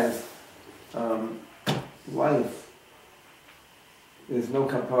whereas life, there's no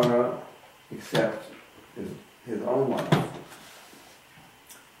kapara except his own life.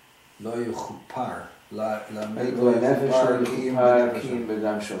 Lo yuchupar. Now,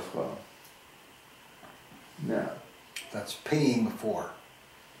 that's paying for.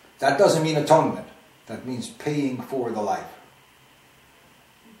 That doesn't mean atonement. That means paying for the life.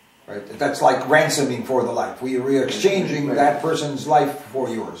 Right? That's like ransoming for the life. We are exchanging that person's life for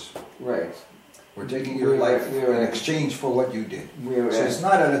yours. Right. We're taking your life in exchange for what you did. So it's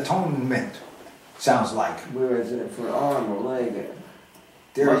not an atonement, sounds like. Whereas for an arm or leg,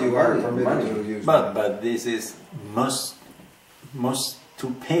 there you are permitted to use money. But this is must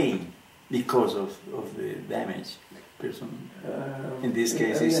to pay because of the damage person. In this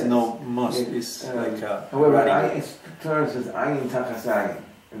case, it's no must. It's like a. However, Torah says ayin tachas ayin,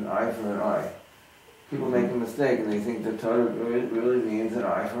 an eye for an eye. People make a mistake and they think that Torah really means an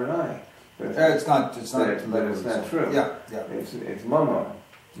eye for an eye. It's not. But it's not true. Yeah. It's mama.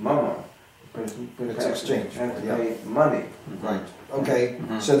 It's exchange. Has to pay money. Right. Okay.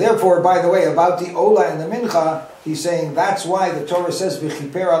 So therefore, by the way, about the ola and the mincha, he's saying that's why the Torah says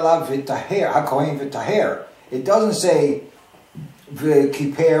v'chiper alav v'taher hakohen v'taher. It doesn't say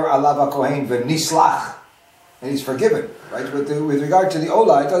v'chiper alav hakohen v'nislach, and he's forgiven. Right. With regard to the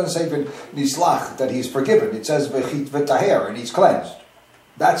ola, it doesn't say v'nislach that he's forgiven. It says v'taher and he's cleansed.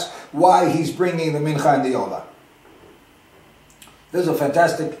 That's why he's bringing the mincha and the ola. There's a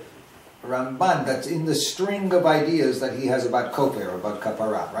fantastic Ramban that's in the string of ideas that he has about kofer, about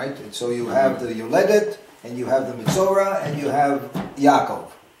kapara, right? And so you have the Yoledet, and you have the Metsora, and you have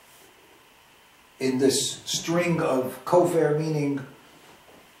Yaakov. In this string of kofer, meaning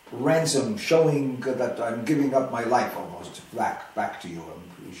ransom, showing that I'm giving up my life almost back to you.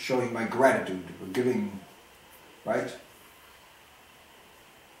 I'm showing my gratitude, giving, right?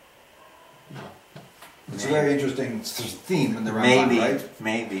 It's a very interesting theme in the Ramban, right?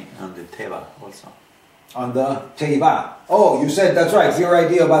 Maybe on the Teva also. On the Teva. Oh, you said, that's right, your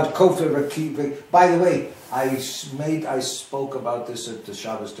idea about kofer. By the way, I spoke about this at the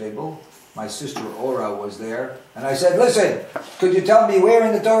Shabbos table. My sister Ora was there, and I said, listen, could you tell me where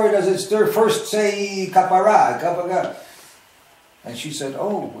in the Torah does it first say kapara? And she said,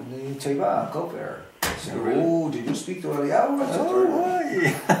 oh, in the Teva, kofer. I said, oh, did you speak to Eliyahu?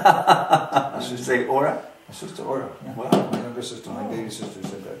 I should say Ora? My sister Ora. Yeah. Wow. My younger sister, my baby sister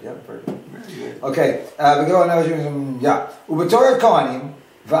said that. Yeah, very good. Very good. Okay, we go now. Yeah. Ubetorah Kohanim,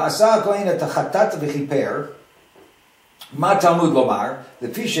 ועשה הכהן את החטאת וכיפר, מה תלמוד לומר?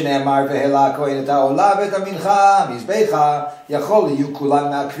 לפי שנאמר והעלה הכהן את העולה ואת המנחה, המזבחה, יכול יהיו כולם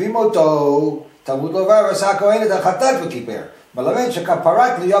מעכבים אותו. תלמוד לומר ועשה הכהן את החטאת וכיפר. מלמד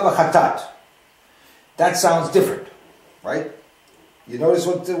שכפרת תלויה בחטאת. That sounds different, right? You notice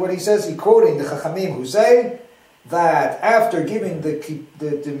what he says? He's quoting the Chachamim who say that after giving the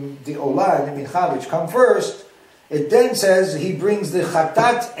Olah and the Mincha, which come first, it then says he brings the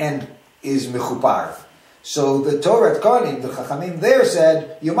Chatat and is Mechupar. So the Torah Kohen, the Chachamim there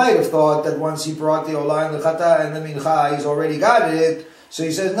said, you might have thought that once he brought the Olah and the Chatat and the Mincha, he's already got it. So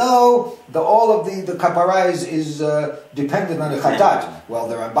he says, no, all of the kapara is dependent on the Chatat. Well,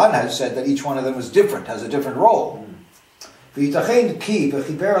 the Ramban has said that each one of them is different, has a different role. וייתכן כי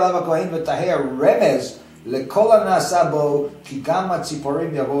וכיפר עליו הכהן וטהר רמז לכל הנעשה בו כי גם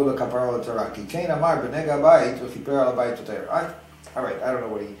הציפורים יבואו לכפרה ולתורה כי כן אמר בנגע הבית וכיפר על הבית וטהר. All right, I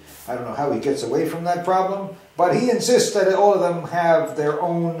don't know how he gets away from that problem, but he insists that all of them have their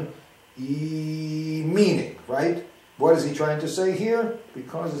own meaning, right? What is he trying to say here?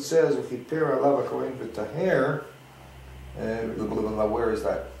 Because it says וכיפר עליו הכהן וטהר, where is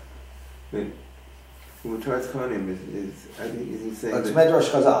that? Nuestras Kohanim is he saying that's Medrash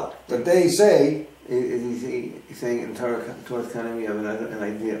Chazal. That they say, is he saying in Torah Kohanim you have an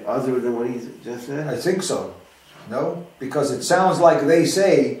idea other than what he just said? I think so. No? Because it sounds like they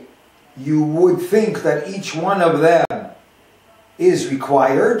say you would think that each one of them is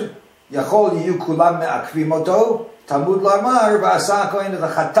required. Yachol yiyu kulam me'akvim oto. Talmud la'amar v'asa kohen the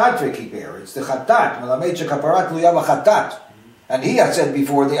chatat v'kiper. It's the chatat. Melamed shekaparat tluya b'chatat. And he had said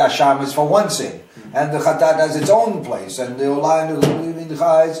before the asham is for one sin. And the chatat has its own place. And the olah and the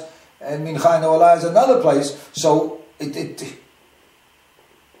mincha is, and mincha and the olah is another place. So it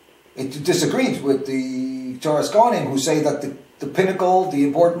disagrees with the Torah Kohanim who say that the pinnacle, the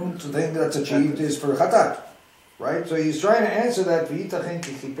important thing that's achieved is for chatat. Right? So he's trying to answer that v'yitachin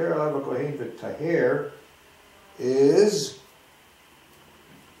ki chiper alav hakohen v'taher is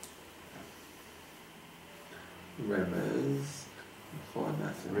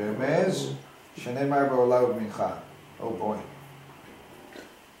Remez Shenemar ba'olah u'mincha. Oh boy.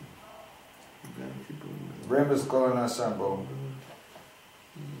 Remez kol ha'nasa bo.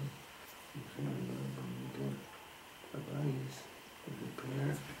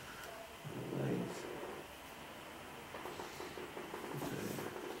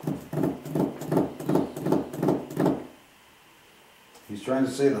 He's trying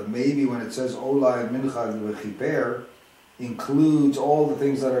to say that maybe when it says Olah and Mincha v'chiper includes all the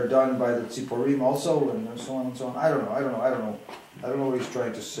things that are done by the Tziporim also, and so on and so on. I don't know what he's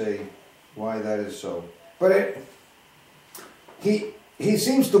trying to say, why that is so. But he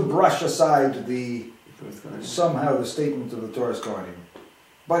seems to brush aside somehow the statement of the Torah Kohanim.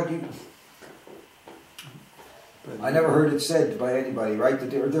 But I never heard it said by anybody, right? That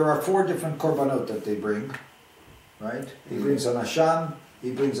there are 4 different korbanot that they bring, right? He brings an asham,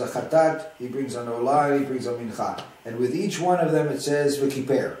 he brings a chatat, he brings an olah, he brings a mincha. And with each one of them it says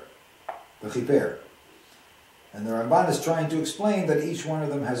v'kiper. V'chiper. And the Ramban is trying to explain that each one of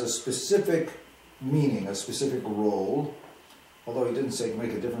them has a specific meaning, a specific role. Although he didn't say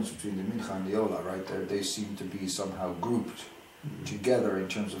make a difference between the mincha and the olah, right? They seem to be somehow grouped together in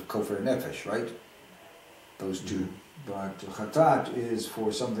terms of kofer nefesh, right? Those two. But chatat is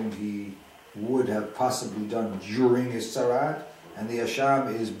for something he would have possibly done during his tzarat, and the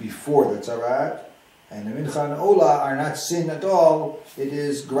asham is before the tzarat, and the mincha and olah are not sin at all. It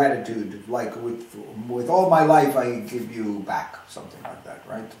is gratitude, like with all my life I give you back, something like that,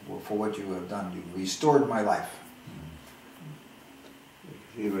 right? For what you have done, you restored my life.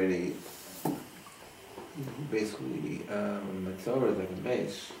 He already basically Metsora is like a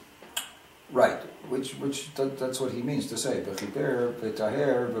base. Right, that's what he means to say. B'chiper,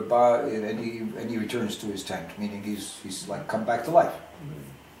 b'taher, b'ba, and he returns to his tent, meaning he's like come back to life.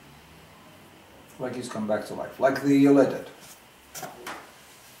 Like he's come back to life. Like the Yoledet,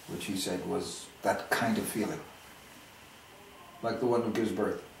 which he said was that kind of feeling. Like the one who gives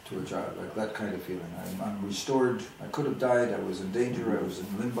birth to a child, like that kind of feeling. I'm restored, I could have died, I was in danger, I was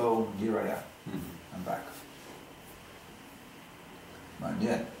in limbo, and here I am. I'm back. And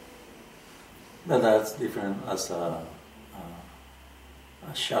yet, but that's different as a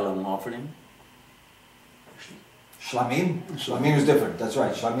shalom offering. Shlamim? Shlamim is different, that's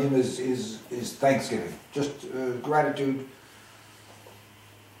right. Shlamim is thanksgiving. Just gratitude.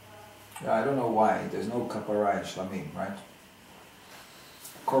 I don't know why. There's no kapara in Shlamim, right?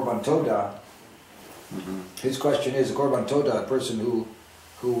 Korban Toda. His question is, a Korban Toda, a person who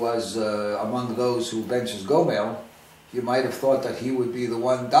was among those who benches Gomel, you might have thought that he would be the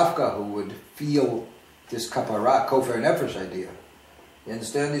one dafka who would feel this kapara, kofer nefesh idea. You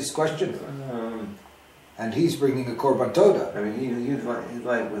understand his question? And he's bringing a korban toda. I mean, his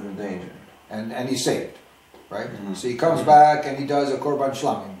life was in danger. And he's saved, right? So he comes back and he does a korban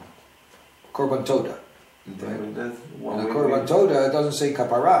shlamim, korban toda. Right? And the korban toda doesn't say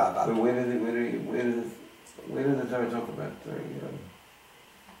kapara about it. Where does the Torah talk about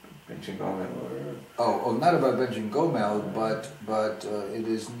benching gomel? Oh, not about benching gomel, but it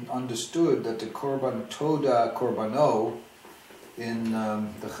is understood that the korban toda, korbano, in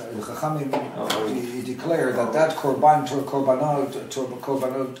the Chachamim declare that korban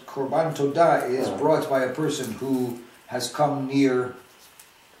toda is brought by a person who has come near.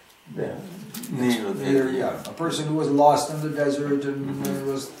 A person who was lost in the desert and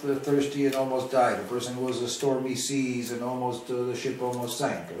was thirsty and almost died. A person who was a stormy seas and almost the ship almost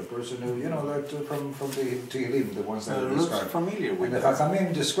sank. A person who, that from the Tehillim, the ones that are described. Familiar with and the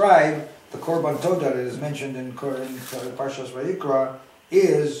Chachamim describe the korban toda that is mentioned in Parshas Vayikra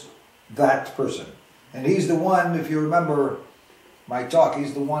is that person, and he's the one. If you remember my talk,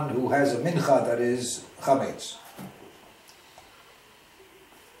 he's the one who has a mincha that is chametz.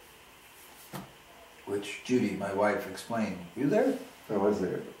 Which Judy, my wife, explained. You there? I was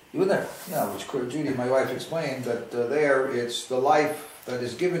there. You were there, yeah. Which Judy, my wife, explained that there it's the life that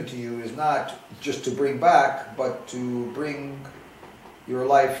is given to you is not just to bring back, but to bring your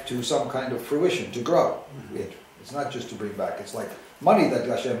life to some kind of fruition, to grow. It's not just to bring back. It's like money that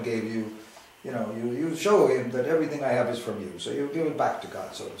Hashem gave you. You show Him that everything I have is from you, so you give it back to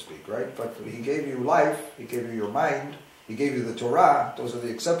God, so to speak, right? But He gave you life. He gave you your mind. He gave you the Torah. Those are the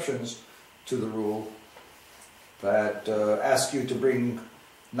exceptions to the rule that ask you to bring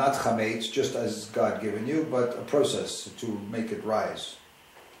not chametz, just as God given you, but a process to make it rise.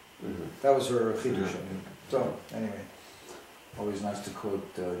 That was her chidush. So anyway, always nice to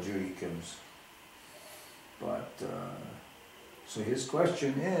quote Judy Kim's. But so his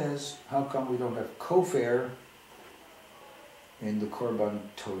question is, how come we don't have kofer in the korban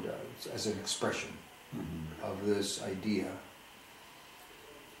toda as an expression of this idea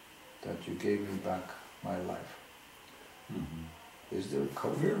that you gave me back my life? Is there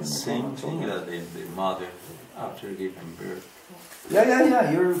kofer in the same korban thing toda? that the mother after giving birth?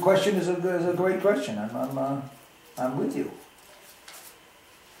 Yeah. Your question is a great question. I'm with you.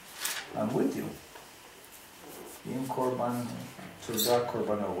 I'm with you. Yim korban toda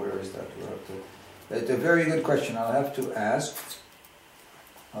korbano. Where is that? It's a very good question. I'll have to ask,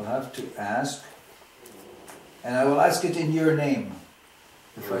 and I will ask it in your name.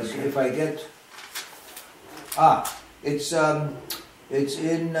 If I get it's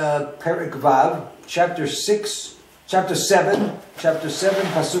in Perek Vav, chapter 7,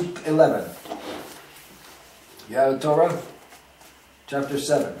 pasuk 11. You have a Torah? Chapter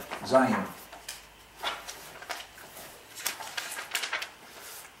 7, Zion.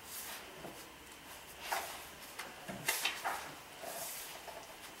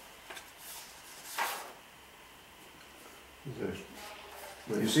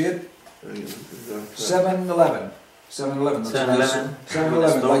 You see it? 7-11. 7-11. 7-11.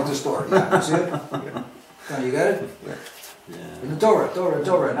 7-11, like the store. Yeah, you see it? Yeah. You got it? Yeah. In the Torah,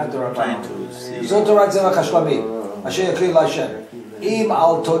 not the Trying Ramban. to see. זו תורת זרח השלמים, אשר יקריא להשם. אם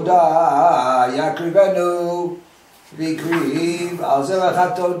על תודה יקריבנו, ויקריב על זרח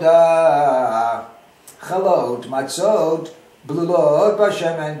התודה. חלות, מצות, בלולות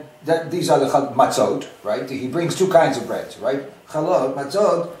בשמן. These are the matzot, right? He brings two kinds of breads, right? Chalot,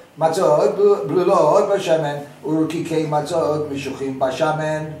 matzot, blulot bashamen, urkikei matzot, mishuchim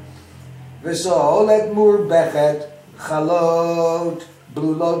bashamen, v'solet murbechet, chalot,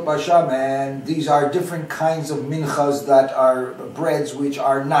 blulot bashamen. These are different kinds of minchas that are breads which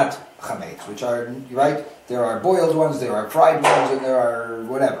are not chametz, which are, right? There are boiled ones, there are fried ones, and there are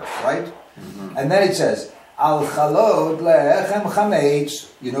whatever, right? And then it says, Al chalot lechem chametz.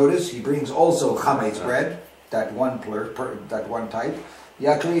 You notice he brings also chametz bread, that one type.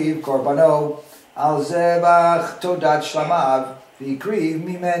 Yakriv korbano al zebach todat shlamav v'ikriv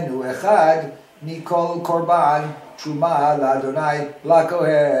mimenu echad mikol korban truma laDonai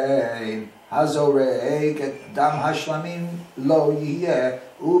laKohen hazorek et dam hashlamim lo yiyeh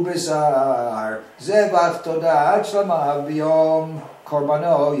ubesar zebach todat shlamav biyom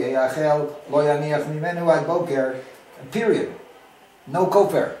korbano yeyachel lo yaniach mimenu ad boker. Period. No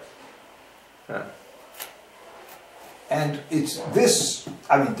kofer. And it's this,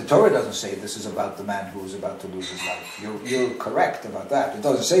 the Torah doesn't say this is about the man who is about to lose his life. You're correct about that. It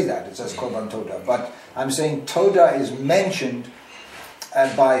doesn't say that. It says korban toda. But I'm saying toda is mentioned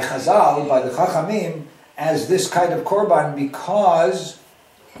by Chazal, by the Chachamim, as this kind of korban because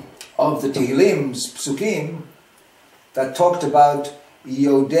of the Tehillim, Psukim, that talked about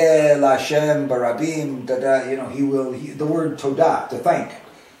Yodeh Lashem Barabim, the word Todah, to thank,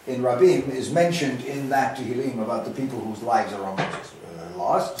 in Rabim is mentioned in that Tehillim about the people whose lives are almost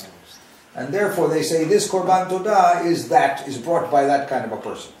lost. And therefore they say this Korban Todah is brought by that kind of a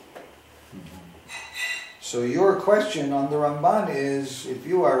person. So your question on the Ramban is, if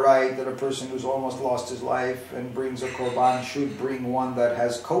you are right that a person who's almost lost his life and brings a Korban should bring one that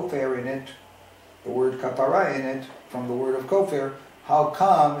has kofer in it, the word kapara in it, from the word of kofer, how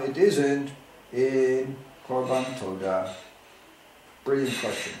come it isn't in Korban Todah? Brilliant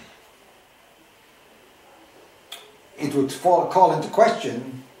question. It would call into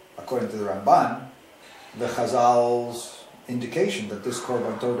question, according to the Ramban, the Chazal's indication that this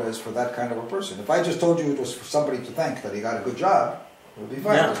Korban Todah is for that kind of a person. If I just told you it was for somebody to thank that he got a good job, it would be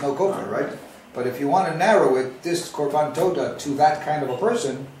fine. There's no kofer, right? But if you want to narrow it, this Korban Todah, to that kind of a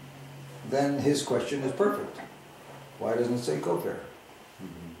person, then his question is perfect. Why doesn't it say kofer?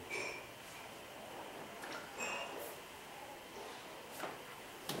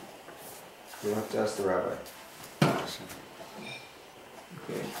 You'll have to ask the rabbi.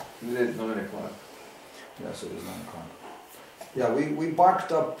 Okay, it is 9 o'clock. Yes, it is 9 o'clock. Yeah, we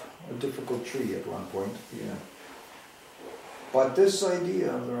barked up a difficult tree at one point. Yeah. But this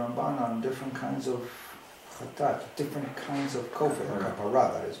idea of the Ramban on different kinds of chatat, different kinds of kofer,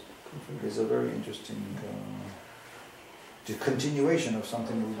 kapara, that is a very interesting continuation of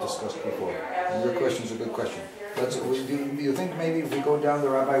something we discussed before. And your question is a good question. Do you think maybe if we go down, the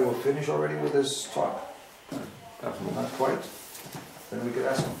rabbi will finish already with this talk? Not quite? Then we could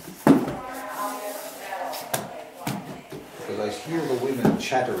ask him. Because I hear the women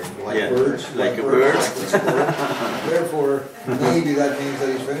chattering like birds. Like a bird. Therefore, maybe that means that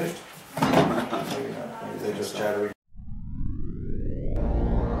he's finished. Maybe not. Maybe they're just chattering.